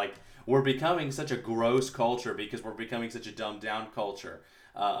 Basically is like we're becoming such a gross culture because we're becoming such a dumbed down culture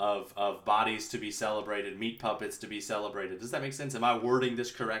of bodies to be celebrated, meat puppets to be celebrated. Does that make sense? Am I wording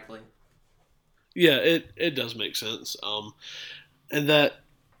this correctly? Yeah, it does make sense. And that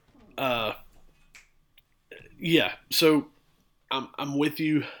so I'm with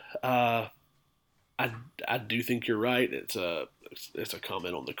you. I do think you're right. It's a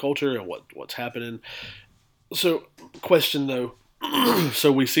comment on the culture and what's happening. So, question though.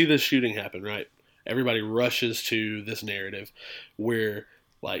 So we see this shooting happen, right? Everybody rushes to this narrative where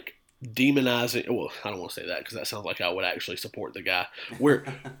like demonizing. Well, I don't want to say that because that sounds like I would actually support the guy.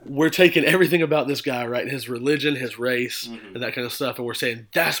 We're taking everything about this guy, right? His religion, his race, and that kind of stuff, and we're saying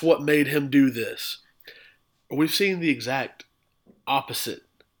that's what made him do this. We've seen the exact opposite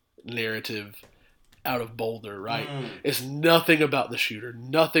narrative out of Boulder, right? It's nothing about the shooter,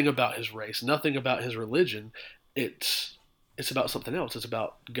 nothing about his race, nothing about his religion. It's about something else. It's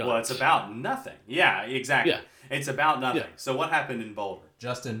about guns. Well, it's about nothing. Yeah, exactly. Yeah. It's about nothing. Yeah. So what happened in Boulder?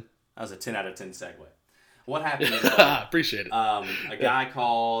 Justin, that was a 10 out of 10 segue. What happened in Boulder? Appreciate it. A guy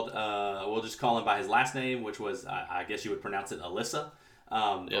called, we'll just call him by his last name, which was, I guess you would pronounce it Alyssa,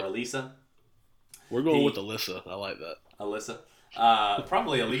 or Elisa. We're going with Alyssa. I like that. Alyssa.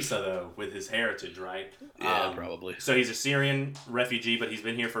 Probably Elisa, though, with his heritage, right? Yeah, probably. So he's a Syrian refugee, but he's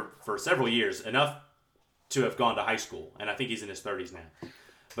been here for several years, enough to have gone to high school. And I think he's in his 30s now.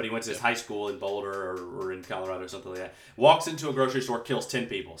 But he went to his high school in Boulder or in Colorado or something like that. Walks into a grocery store, kills 10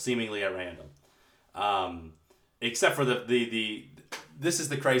 people, seemingly at random. Except for this is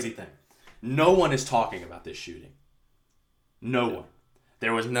the crazy thing. No one is talking about this shooting. No one.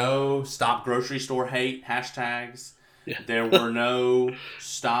 There was no stop grocery store hate hashtags. Yeah. There were no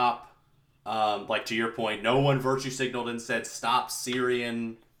stop, like to your point, no one virtue signaled and said stop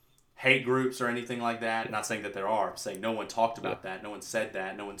Syrian hate groups or anything like that. Not saying that there are. I'm saying no one talked about that. No one said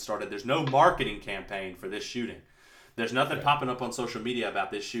that. No one started. There's no marketing campaign for this shooting. There's nothing popping up on social media about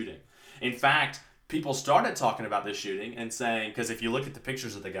this shooting. In fact, people started talking about this shooting and saying, because if you look at the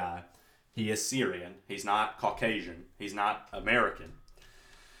pictures of the guy, he is Syrian. He's not Caucasian. He's not American.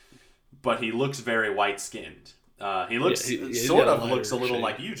 But he looks very white-skinned. He looks looks a little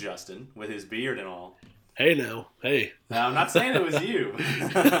like you, Justin, with his beard and all. Hey now, hey. Now, I'm not saying it was you.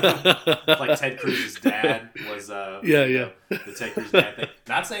 Like Ted Cruz's dad was. The Ted Cruz dad thing.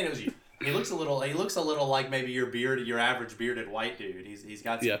 Not saying it was you. He looks a little like maybe your average bearded white dude. He's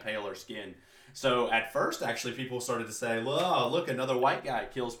got some paler skin. So at first, actually, people started to say, "Oh, look, another white guy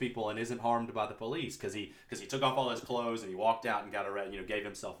kills people and isn't harmed by the police because he took off all his clothes and he walked out and got arrested. Gave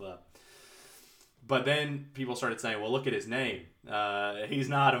himself up." But then people started saying, "Well, look at his name. He's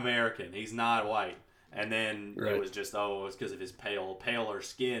not American. He's not white." And then it was just, it's because of his paler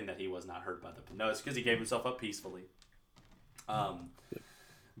skin that he was not hurt by the. No, it's because he gave himself up peacefully. But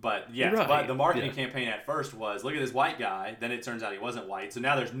but the marketing campaign at first was, look at this white guy. Then it turns out he wasn't white. So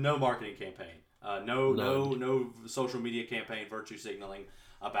now there's no marketing campaign, no social media campaign, virtue signaling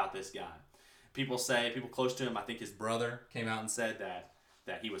about this guy. People close to him, I think his brother came out and said that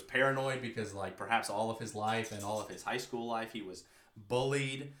he was paranoid because like perhaps all of his life and all of his high school life he was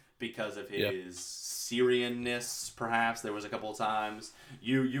bullied because of his Syrianness. Perhaps there was a couple of times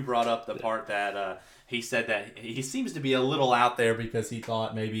you brought up the part that he said that he seems to be a little out there because he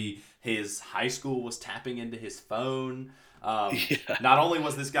thought maybe his high school was tapping into his phone. Not only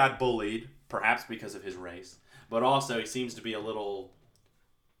was this guy bullied, perhaps because of his race, but also he seems to be a little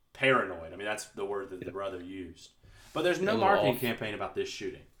paranoid. I mean, that's the word that the brother used. But there's no marketing campaign about this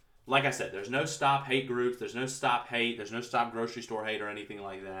shooting. Like I said, there's no stop hate groups, there's no stop hate, there's no stop grocery store hate or anything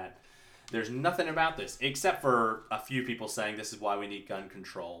like that. There's nothing about this, except for a few people saying this is why we need gun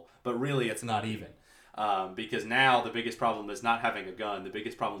control. But really, it's not even. Because now the biggest problem is not having a gun. The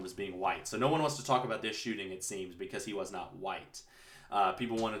biggest problem is being white. So no one wants to talk about this shooting, it seems, because he was not white.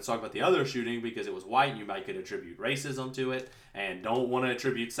 People wanted to talk about the other shooting because it was white. You might could attribute racism to it, and don't want to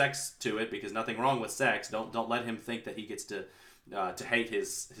attribute sex to it because nothing wrong with sex. Don't let him think that he gets to hate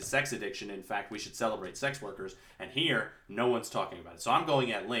his sex addiction. In fact, we should celebrate sex workers. And here, no one's talking about it. So I'm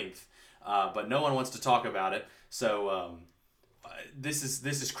going at length, but no one wants to talk about it. So this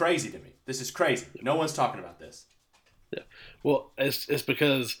is crazy to me. This is crazy. No one's talking about this. Yeah. Well, it's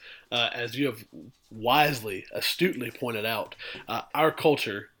because, as you have wisely, astutely pointed out, our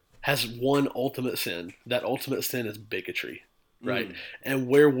culture has one ultimate sin. That ultimate sin is bigotry, right? And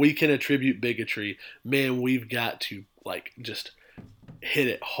where we can attribute bigotry, man, we've got to just hit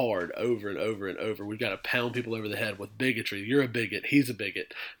it hard over and over and over. We've got to pound people over the head with bigotry. You're a bigot. He's a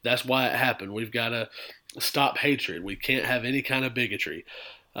bigot. That's why it happened. We've got to stop hatred. We can't have any kind of bigotry.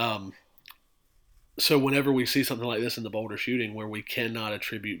 So whenever we see something like this in the Boulder shooting where we cannot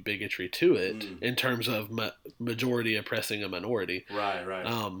attribute bigotry to it in terms of majority oppressing a minority,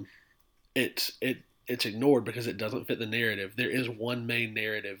 it's ignored because it doesn't fit the narrative. There is one main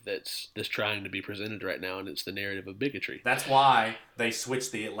narrative that's trying to be presented right now, and it's the narrative of bigotry. That's why they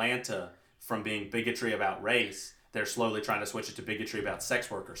switched the Atlanta from being bigotry about race. They're slowly trying to switch it to bigotry about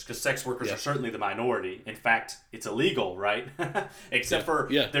sex workers, because sex workers are certainly the minority. In fact, it's illegal, right? Except for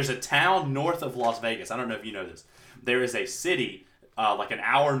there's a town north of Las Vegas. I don't know if you know this. There is a city like an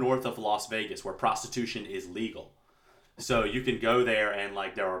hour north of Las Vegas where prostitution is legal. So you can go there and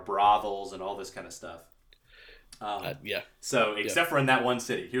there are brothels and all this kind of stuff. So except for in that one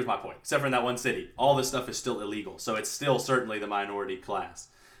city, here's my point. Except for in that one city, all this stuff is still illegal. So it's still certainly the minority class.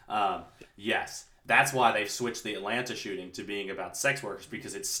 Yes. That's why they've switched the Atlanta shooting to being about sex workers,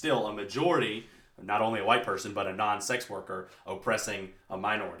 because it's still a majority, not only a white person, but a non-sex worker oppressing a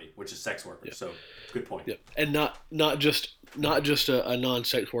minority, which is sex workers. So, good point. And not just a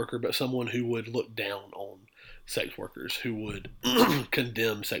non-sex worker, but someone who would look down on sex workers, who would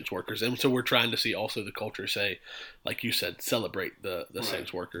condemn sex workers. And so we're trying to see also the culture say, like you said, celebrate the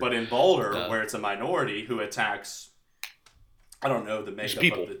sex worker. But in Boulder, where it's a minority who attacks, I don't know the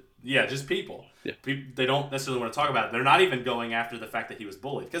makeup of the... Yeah, just people. Yeah. They don't necessarily want to talk about it. They're not even going after the fact that he was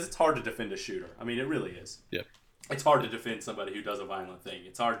bullied, because it's hard to defend a shooter. I mean, it really is. Yeah. It's hard to defend somebody who does a violent thing.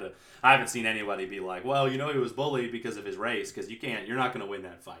 It's hard to... I haven't seen anybody be like, well, he was bullied because of his race, because you're not going to win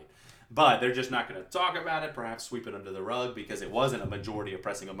that fight. But they're just not going to talk about it, perhaps sweep it under the rug, because it wasn't a majority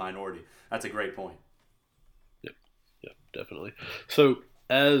oppressing a minority. That's a great point. Yep, definitely. So,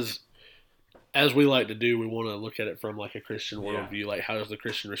 as as we like to do, we want to look at it from like a Christian Yeah. worldview. Like, how does the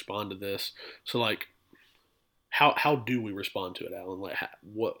Christian respond to this? So, like, how do we respond to it, Alan? Like,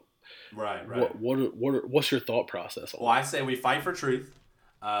 Right, right. what's your thought process Well, on I say we fight for truth,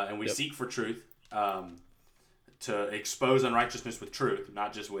 and we it? Yep. seek for truth, to expose unrighteousness with truth,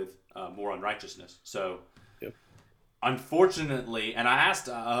 not just with more unrighteousness. So, Yep. unfortunately, and I asked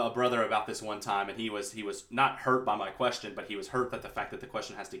a brother about this one time, and he was not hurt by my question, but he was hurt that the fact that the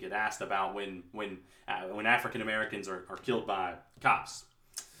question has to get asked about when African Americans are killed by cops.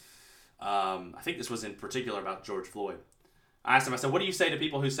 I think this was in particular about George Floyd. I asked him, I said, what do you say to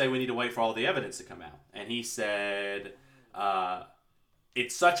people who say we need to wait for all the evidence to come out? And he said,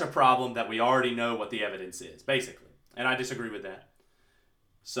 it's such a problem that we already know what the evidence is, basically. And I disagree with that.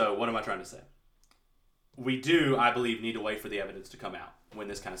 So what am I trying to say? We do, I believe, need to wait for the evidence to come out when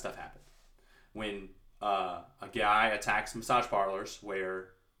this kind of stuff happens. When a guy attacks massage parlors where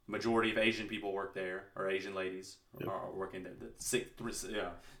majority of Asian people work there, or Asian ladies are working there.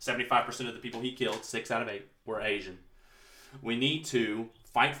 75% of the people he killed, 6 out of 8, were Asian. We need to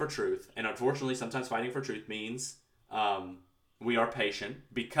fight for truth, and unfortunately, sometimes fighting for truth means we are patient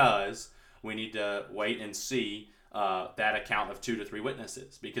because we need to wait and see that account of 2 to 3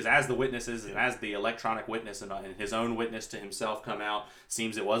 witnesses. Because as the witnesses and as the electronic witness and his own witness to himself come out,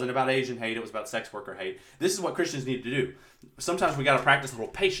 seems it wasn't about Asian hate, it was about sex worker hate. This is what Christians need to do. Sometimes we got to practice a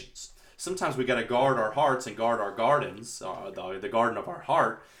little patience. Sometimes we got to guard our hearts and guard our gardens, the garden of our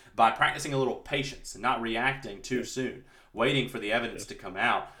heart, by practicing a little patience and not reacting too soon. Waiting for the evidence to come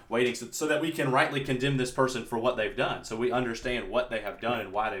out, waiting so that we can rightly condemn this person for what they've done, so we understand what they have done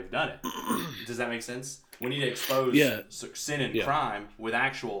and why they've done it. Does that make sense? We need to expose sin and crime with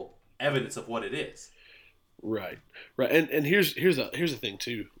actual evidence of what it is. Right. And here's the thing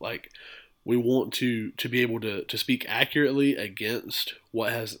too. Like, we want to be able to speak accurately against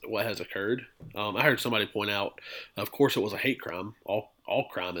what has occurred. I heard somebody point out, of course, it was a hate crime. All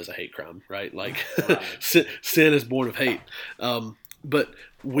crime is a hate crime, right? Like, right. Sin is born of hate. But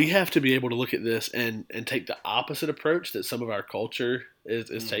we have to be able to look at this and take the opposite approach that some of our culture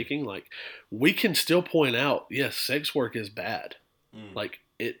is taking. Like, we can still point out, yes, sex work is bad. Like,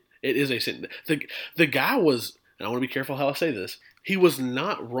 it is a sin. The guy was, and I want to be careful how I say this, he was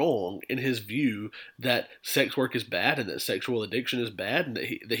not wrong in his view that sex work is bad and that sexual addiction is bad and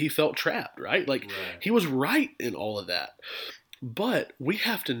that he felt trapped, right? Like, right. He was right in all of that. But we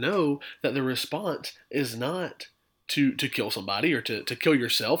have to know that the response is not to kill somebody or to kill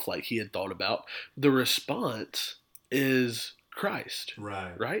yourself like he had thought about. The response is Christ.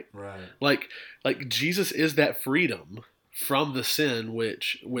 Right? Like Jesus is that freedom from the sin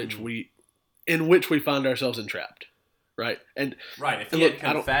which we find ourselves entrapped. Right. If he had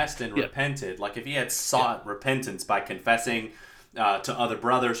confessed and repented, like if he had sought repentance by confessing to other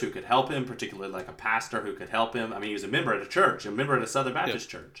brothers who could help him, particularly like a pastor who could help him. I mean, he was a member at a church, a member at a Southern Baptist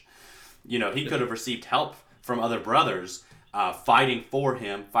church. You know, he could have received help from other brothers fighting for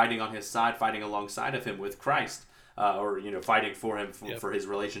him, fighting on his side, fighting alongside of him with Christ, or fighting for him for his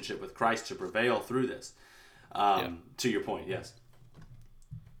relationship with Christ to prevail through this. To your point, yes.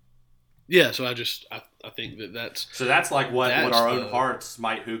 Yeah, so I think that's like what our own hearts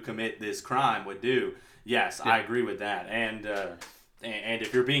who commit this crime would do. Yes, I agree with that. And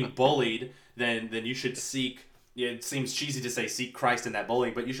if you're being bullied, then you should seek. It seems cheesy to say seek Christ in that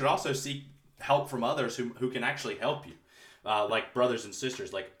bullying, but you should also seek help from others who can actually help you, like brothers and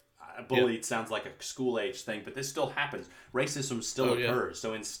sisters. Like bullied sounds like a school age thing, but this still happens. Racism still occurs.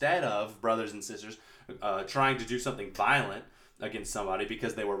 So instead of brothers and sisters trying to do something violent against somebody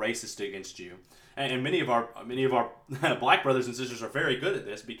because they were racist against you, and many of our black brothers and sisters are very good at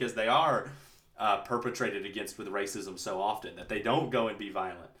this because they are perpetrated against with racism so often that they don't go and be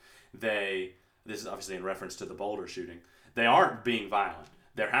violent. This is obviously in reference to the Boulder shooting. They aren't being violent.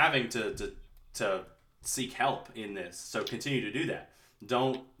 They're having to seek help in this. So continue to do that.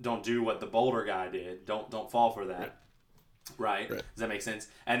 Don't do what the Boulder guy did. Don't fall for that. Right? Does that make sense?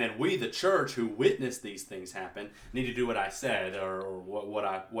 And then we, the church, who witnessed these things happen, need to do what I said, or what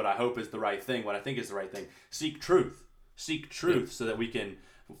I hope is the right thing, what I think is the right thing. Seek truth, so that we can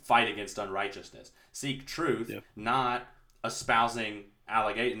fight against unrighteousness. Seek truth, not espousing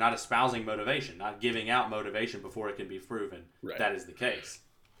motivation, not giving out motivation before it can be proven that is the case.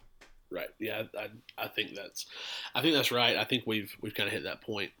 Right. Yeah, I think that's right. I think we've kind of hit that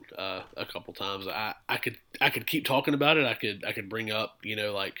point a couple times. I could keep talking about it. I could bring up,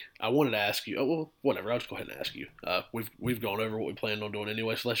 like I wanted to ask you. Oh, well, whatever. I'll just go ahead and ask you. We've gone over what we planned on doing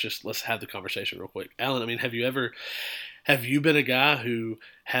anyway. So let's have the conversation real quick. Alan, I mean, have you been a guy who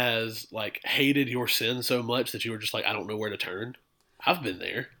has like hated your sin so much that you were just like, I don't know where to turn? I've been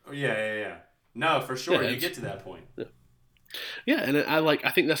there. Yeah. No, for sure. Yeah, You get to that point. yeah, and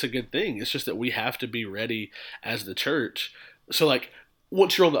I think that's a good thing. It's just that we have to be ready as the church. So like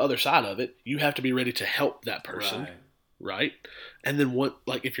once you're on the other side of it, you have to be ready to help that person, Right. right? And then what?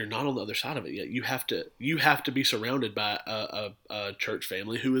 Like if you're not on the other side of it yet, you have to be surrounded by a church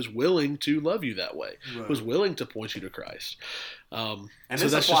family who is willing to love you that way, who is Right. willing to point you to Christ. And So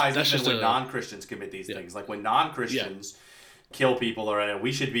this applies that's even just when a non-Christians commit these yeah things. Like when yeah non-Christians kill people, or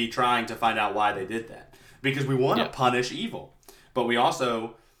we should be trying to find out why they did that, because we want to yeah punish evil, but we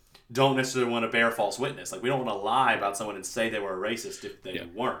also don't necessarily want to bear false witness. Like we don't want to lie about someone and say they were a racist if they yeah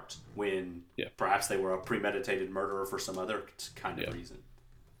weren't, when yeah perhaps they were a premeditated murderer for some other kind of yeah reason.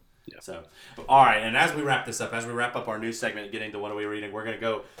 yeah. So, all right, and as we wrap this up, as we wrap up our news segment and get into what are we reading, we're going to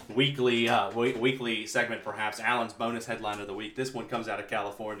go weekly segment perhaps. Alan's bonus headline of the week. This one comes out of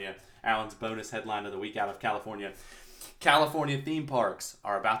California. Alan's bonus headline of the week out of California. California theme parks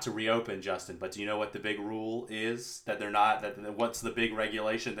are about to reopen, Justin. But do you know what the big rule is that they're not? What's the big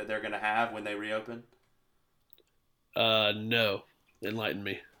regulation that they're going to have when they reopen? No, enlighten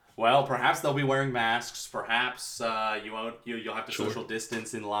me. Well, perhaps they'll be wearing masks. Perhaps you'll have to Sure, social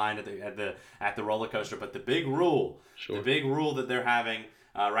distance in line at the roller coaster. But the sure. big rule that they're having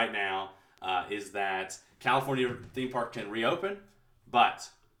right now is that California theme park can reopen, but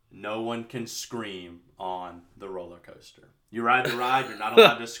no one can scream on the roller coaster. You ride the ride. You're not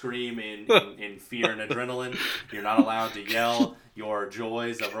allowed to scream in fear and adrenaline. You're not allowed to yell your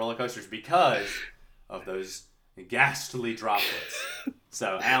joys of roller coasters because of those ghastly droplets.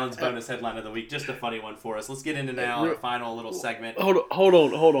 So, Alan's bonus headline of the week, just a funny one for us. Let's get into now our final little segment. Hold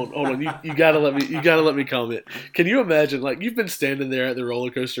on. You gotta let me comment. Can you imagine? Like you've been standing there at the roller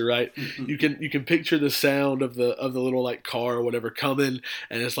coaster, right? You can picture the sound of the little like car or whatever coming,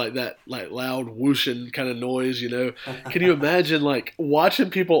 and it's like that like loud whooshing kind of noise, you know? Can you imagine like watching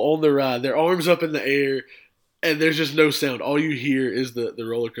people on the ride, their arms up in the air, and there's just no sound. All you hear is the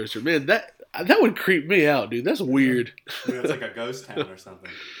roller coaster. Man, that would creep me out, dude. That's weird. It's like a ghost town or something.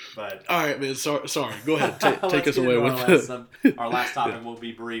 But All right, man. Sorry. Go ahead. Take let's us get away into with our last topic. Will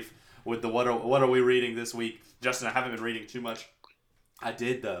be brief with the what are we reading this week, Justin? I haven't been reading too much. I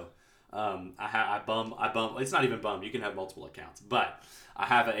did though. I bum. It's not even bum. You can have multiple accounts, but I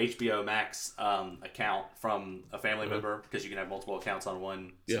have an HBO Max account from a family member because you can have multiple accounts on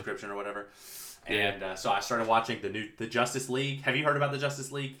one subscription or whatever. And so I started watching the Justice League. Have you heard about the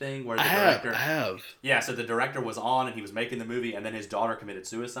Justice League thing where the director? I have. Yeah, so the director was on and he was making the movie, and then his daughter committed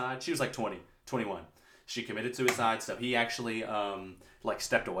suicide. She was like 20, 21. She committed suicide, so he actually like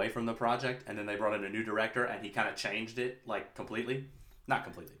stepped away from the project, and then they brought in a new director, and he kind of changed it like completely. Not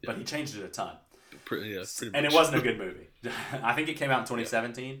completely, but he changed it a ton. Pretty And much. it wasn't a good movie. I think it came out in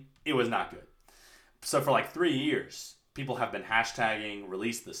 2017. It was not good. So for like 3 years, people have been hashtagging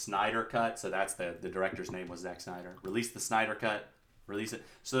release the Snyder Cut. So that's the director's name was Zack Snyder. Release the Snyder Cut. Release it.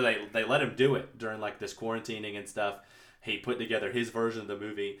 So they let him do it during like this quarantining and stuff. He put together his version of the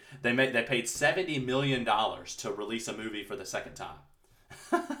movie. They paid $70 million to release a movie for the second time.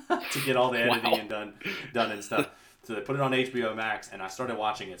 To get all the editing and done and stuff. So they put it on HBO Max, and I started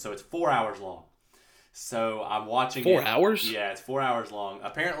watching it. So it's 4 hours long. So I'm watching 4 hours? Yeah, it's 4 hours long.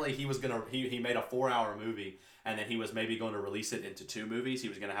 Apparently, he made a 4 hour movie, and then he was maybe going to release it into two movies. He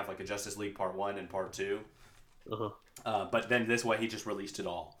was going to have like a Justice League Part 1 and Part 2. But then this way, he just released it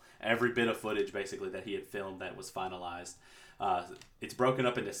all. Every bit of footage, basically, that he had filmed that was finalized. It's broken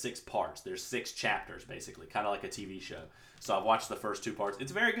up into 6 parts. There's 6 chapters, basically, kind of like a TV show. So I've watched the first 2 parts.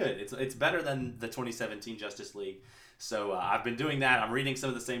 It's very good. It's better than the 2017 Justice League. So I've been doing that. I'm reading some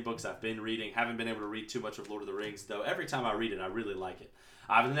of the same books I've been reading. Haven't been able to read too much of Lord of the Rings, though. Every time I read it, I really like it.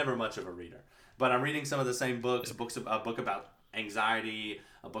 I'm never much of a reader, but I'm reading some of the same books. A book about anxiety,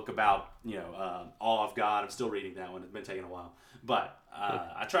 a book about awe of God. I'm still reading that one. It's been taking a while, but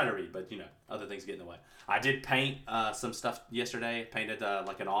I try to read. But other things get in the way. I did paint some stuff yesterday. Painted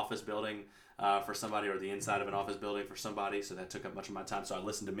like an office building for somebody, or the inside of an office building for somebody. So that took up much of my time. So I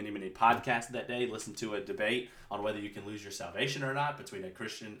listened to many podcasts that day. Listened to a debate on whether you can lose your salvation or not between a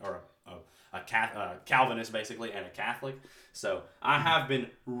Christian or a Calvinist, basically, and a Catholic. So I have been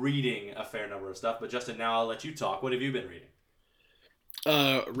reading a fair number of stuff. But Justin, now I'll let you talk. What have you been reading?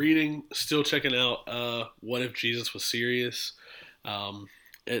 Reading, still checking out What If Jesus Was Serious.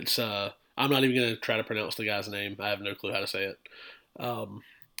 It's I'm not even going to try to pronounce the guy's name. I have no clue how to say it.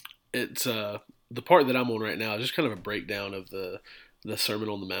 It's the part that I'm on right now is just kind of a breakdown of the Sermon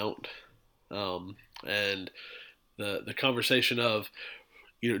on the Mount, and the conversation of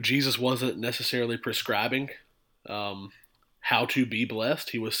Jesus wasn't necessarily prescribing how to be blessed.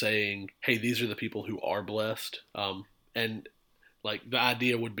 He was saying, hey, these are the people who are blessed, and like the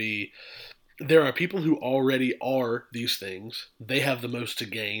idea would be there are people who already are these things. They have the most to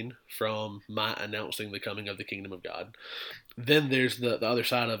gain from my announcing the coming of the kingdom of God. Then there's the other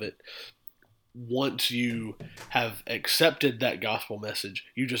side of it. Once you have accepted that gospel message,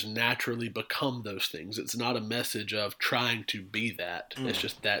 you just naturally become those things. It's not a message of trying to be that. It's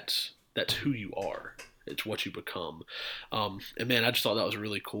just that's who you are. It's what you become. And man, I just thought that was a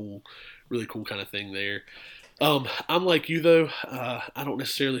really cool kind of thing there. I'm like you though. I don't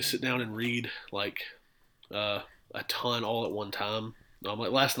necessarily sit down and read like a ton all at one time.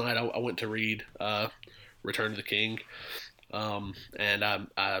 Like last night, I went to read Return of the King. And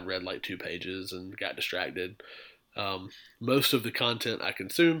I read like 2 pages and got distracted. Most of the content I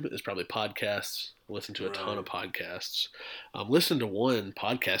consume is probably podcasts. I listen to a ton of podcasts. I'm listening to one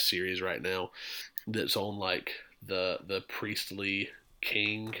podcast series right now that's on like the priestly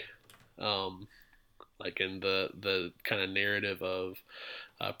king, like in the kind of narrative of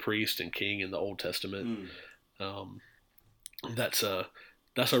priest and king in the Old Testament.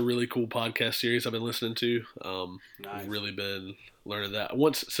 That's a really cool podcast series I've been listening to. Nice. I've really been learning that.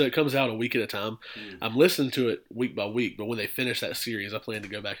 So it comes out a week at a time. I'm listening to it week by week, but when they finish that series, I plan to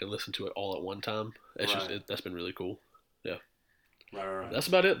go back and listen to it all at one time. It's that's been really cool. Yeah. Right. That's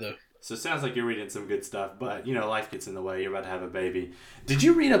about it though. So it sounds like you're reading some good stuff, but life gets in the way. You're about to have a baby. Did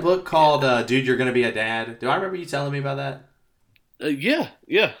you read a book called Dude, You're Gonna Be a Dad? Do I remember you telling me about that? Yeah.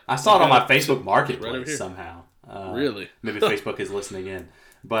 I saw it on my Facebook Marketplace somehow. Really? Maybe Facebook is listening in.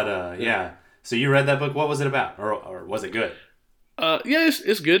 But yeah. So you read that book. What was it about? Or was it good? Yeah,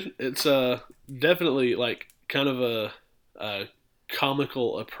 it's good. It's definitely like kind of a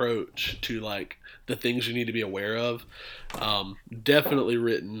comical approach to like the things you need to be aware of. Definitely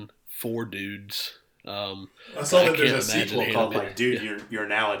written for dudes. I saw that there's a sequel called like Dude, You're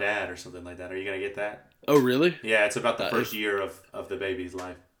Now a Dad or something like that. Are you gonna get that? Oh really? Yeah, it's about the first year of the baby's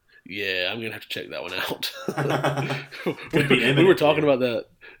life. Yeah, I'm gonna have to check that one out. We were talking about that.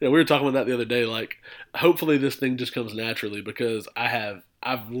 Yeah, we were talking about that the other day. Like, hopefully this thing just comes naturally because I've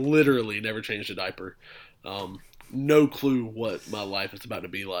literally never changed a diaper. No clue what my life is about to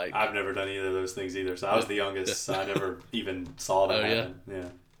be like. I've never done either of those things either. So I was the youngest. So I never even saw that happen. Yeah.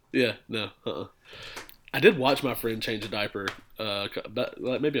 Yeah. No. I did watch my friend change a diaper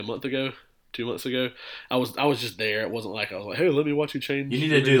like maybe a month ago. 2 months ago, I was just there. It wasn't like I was like, hey, let me watch you change. You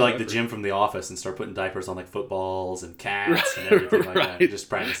need to do like the Jim from The Office and start putting diapers on like footballs and cats and everything like that. Just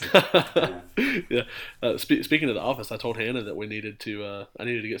practicing. Yeah. Speaking of The Office, I told Hannah that I needed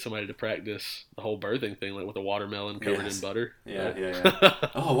to get somebody to practice the whole birthing thing, like with a watermelon covered in butter.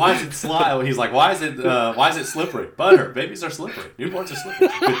 Yeah. Oh, why is it slimy? He's like, why is it slippery? Butter. Babies are slippery. Newborns are slippery.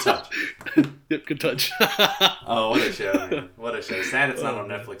 Good touch. Yep, good touch. Oh, what a show, man. What a show. Sad it's not on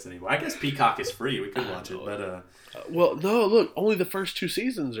Netflix anymore. I guess Peacock is free. We could watch it, but well, no, look, only the first 2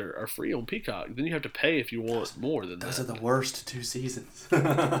 seasons are free on Peacock. Then you have to pay if you want more than those that. Those are the worst 2 seasons.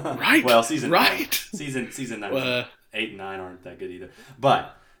 Right. Well, season 9. Season 9, 8 and 9 aren't that good either.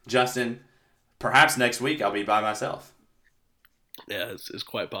 But Justin, perhaps next week I'll be by myself. Yeah, it's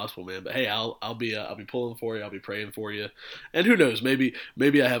quite possible, man. But hey, I'll be pulling for you. I'll be praying for you, and who knows? Maybe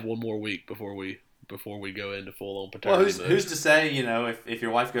I have one more week before we go into full on paternity. Well, who's to say? If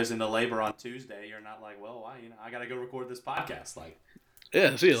your wife goes into labor on Tuesday, you're not like, well, why? I got to go record this podcast. Like,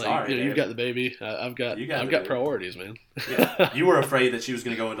 yeah, see, like you've got the baby. I've got priorities, man. Yeah. You were afraid that she was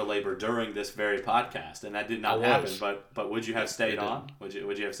going to go into labor during this very podcast, and that did not happen. But would you have stayed on? Would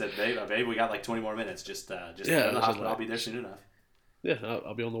you have said, babe, we got like 20 more minutes. Just go to the hospital. I'll be there soon enough. Yeah,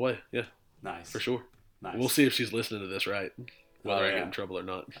 I'll be on the way. Yeah, nice for sure. Nice. We'll see if she's listening to this, right? Whether I get in trouble or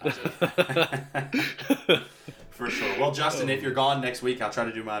not. For sure. Well, Justin, if you're gone next week, I'll try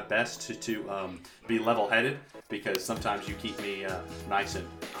to do my best to be level-headed because sometimes you keep me nice and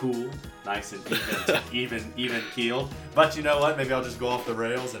cool, nice and even keeled. But you know what? Maybe I'll just go off the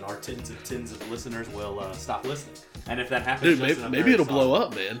rails and our tens of listeners will stop listening. And if that happens, dude, maybe it'll blow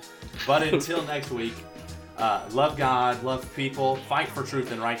up, man. But until next week, love God, love people, fight for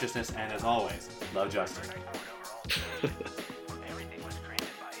truth and righteousness, and as always, love Justin.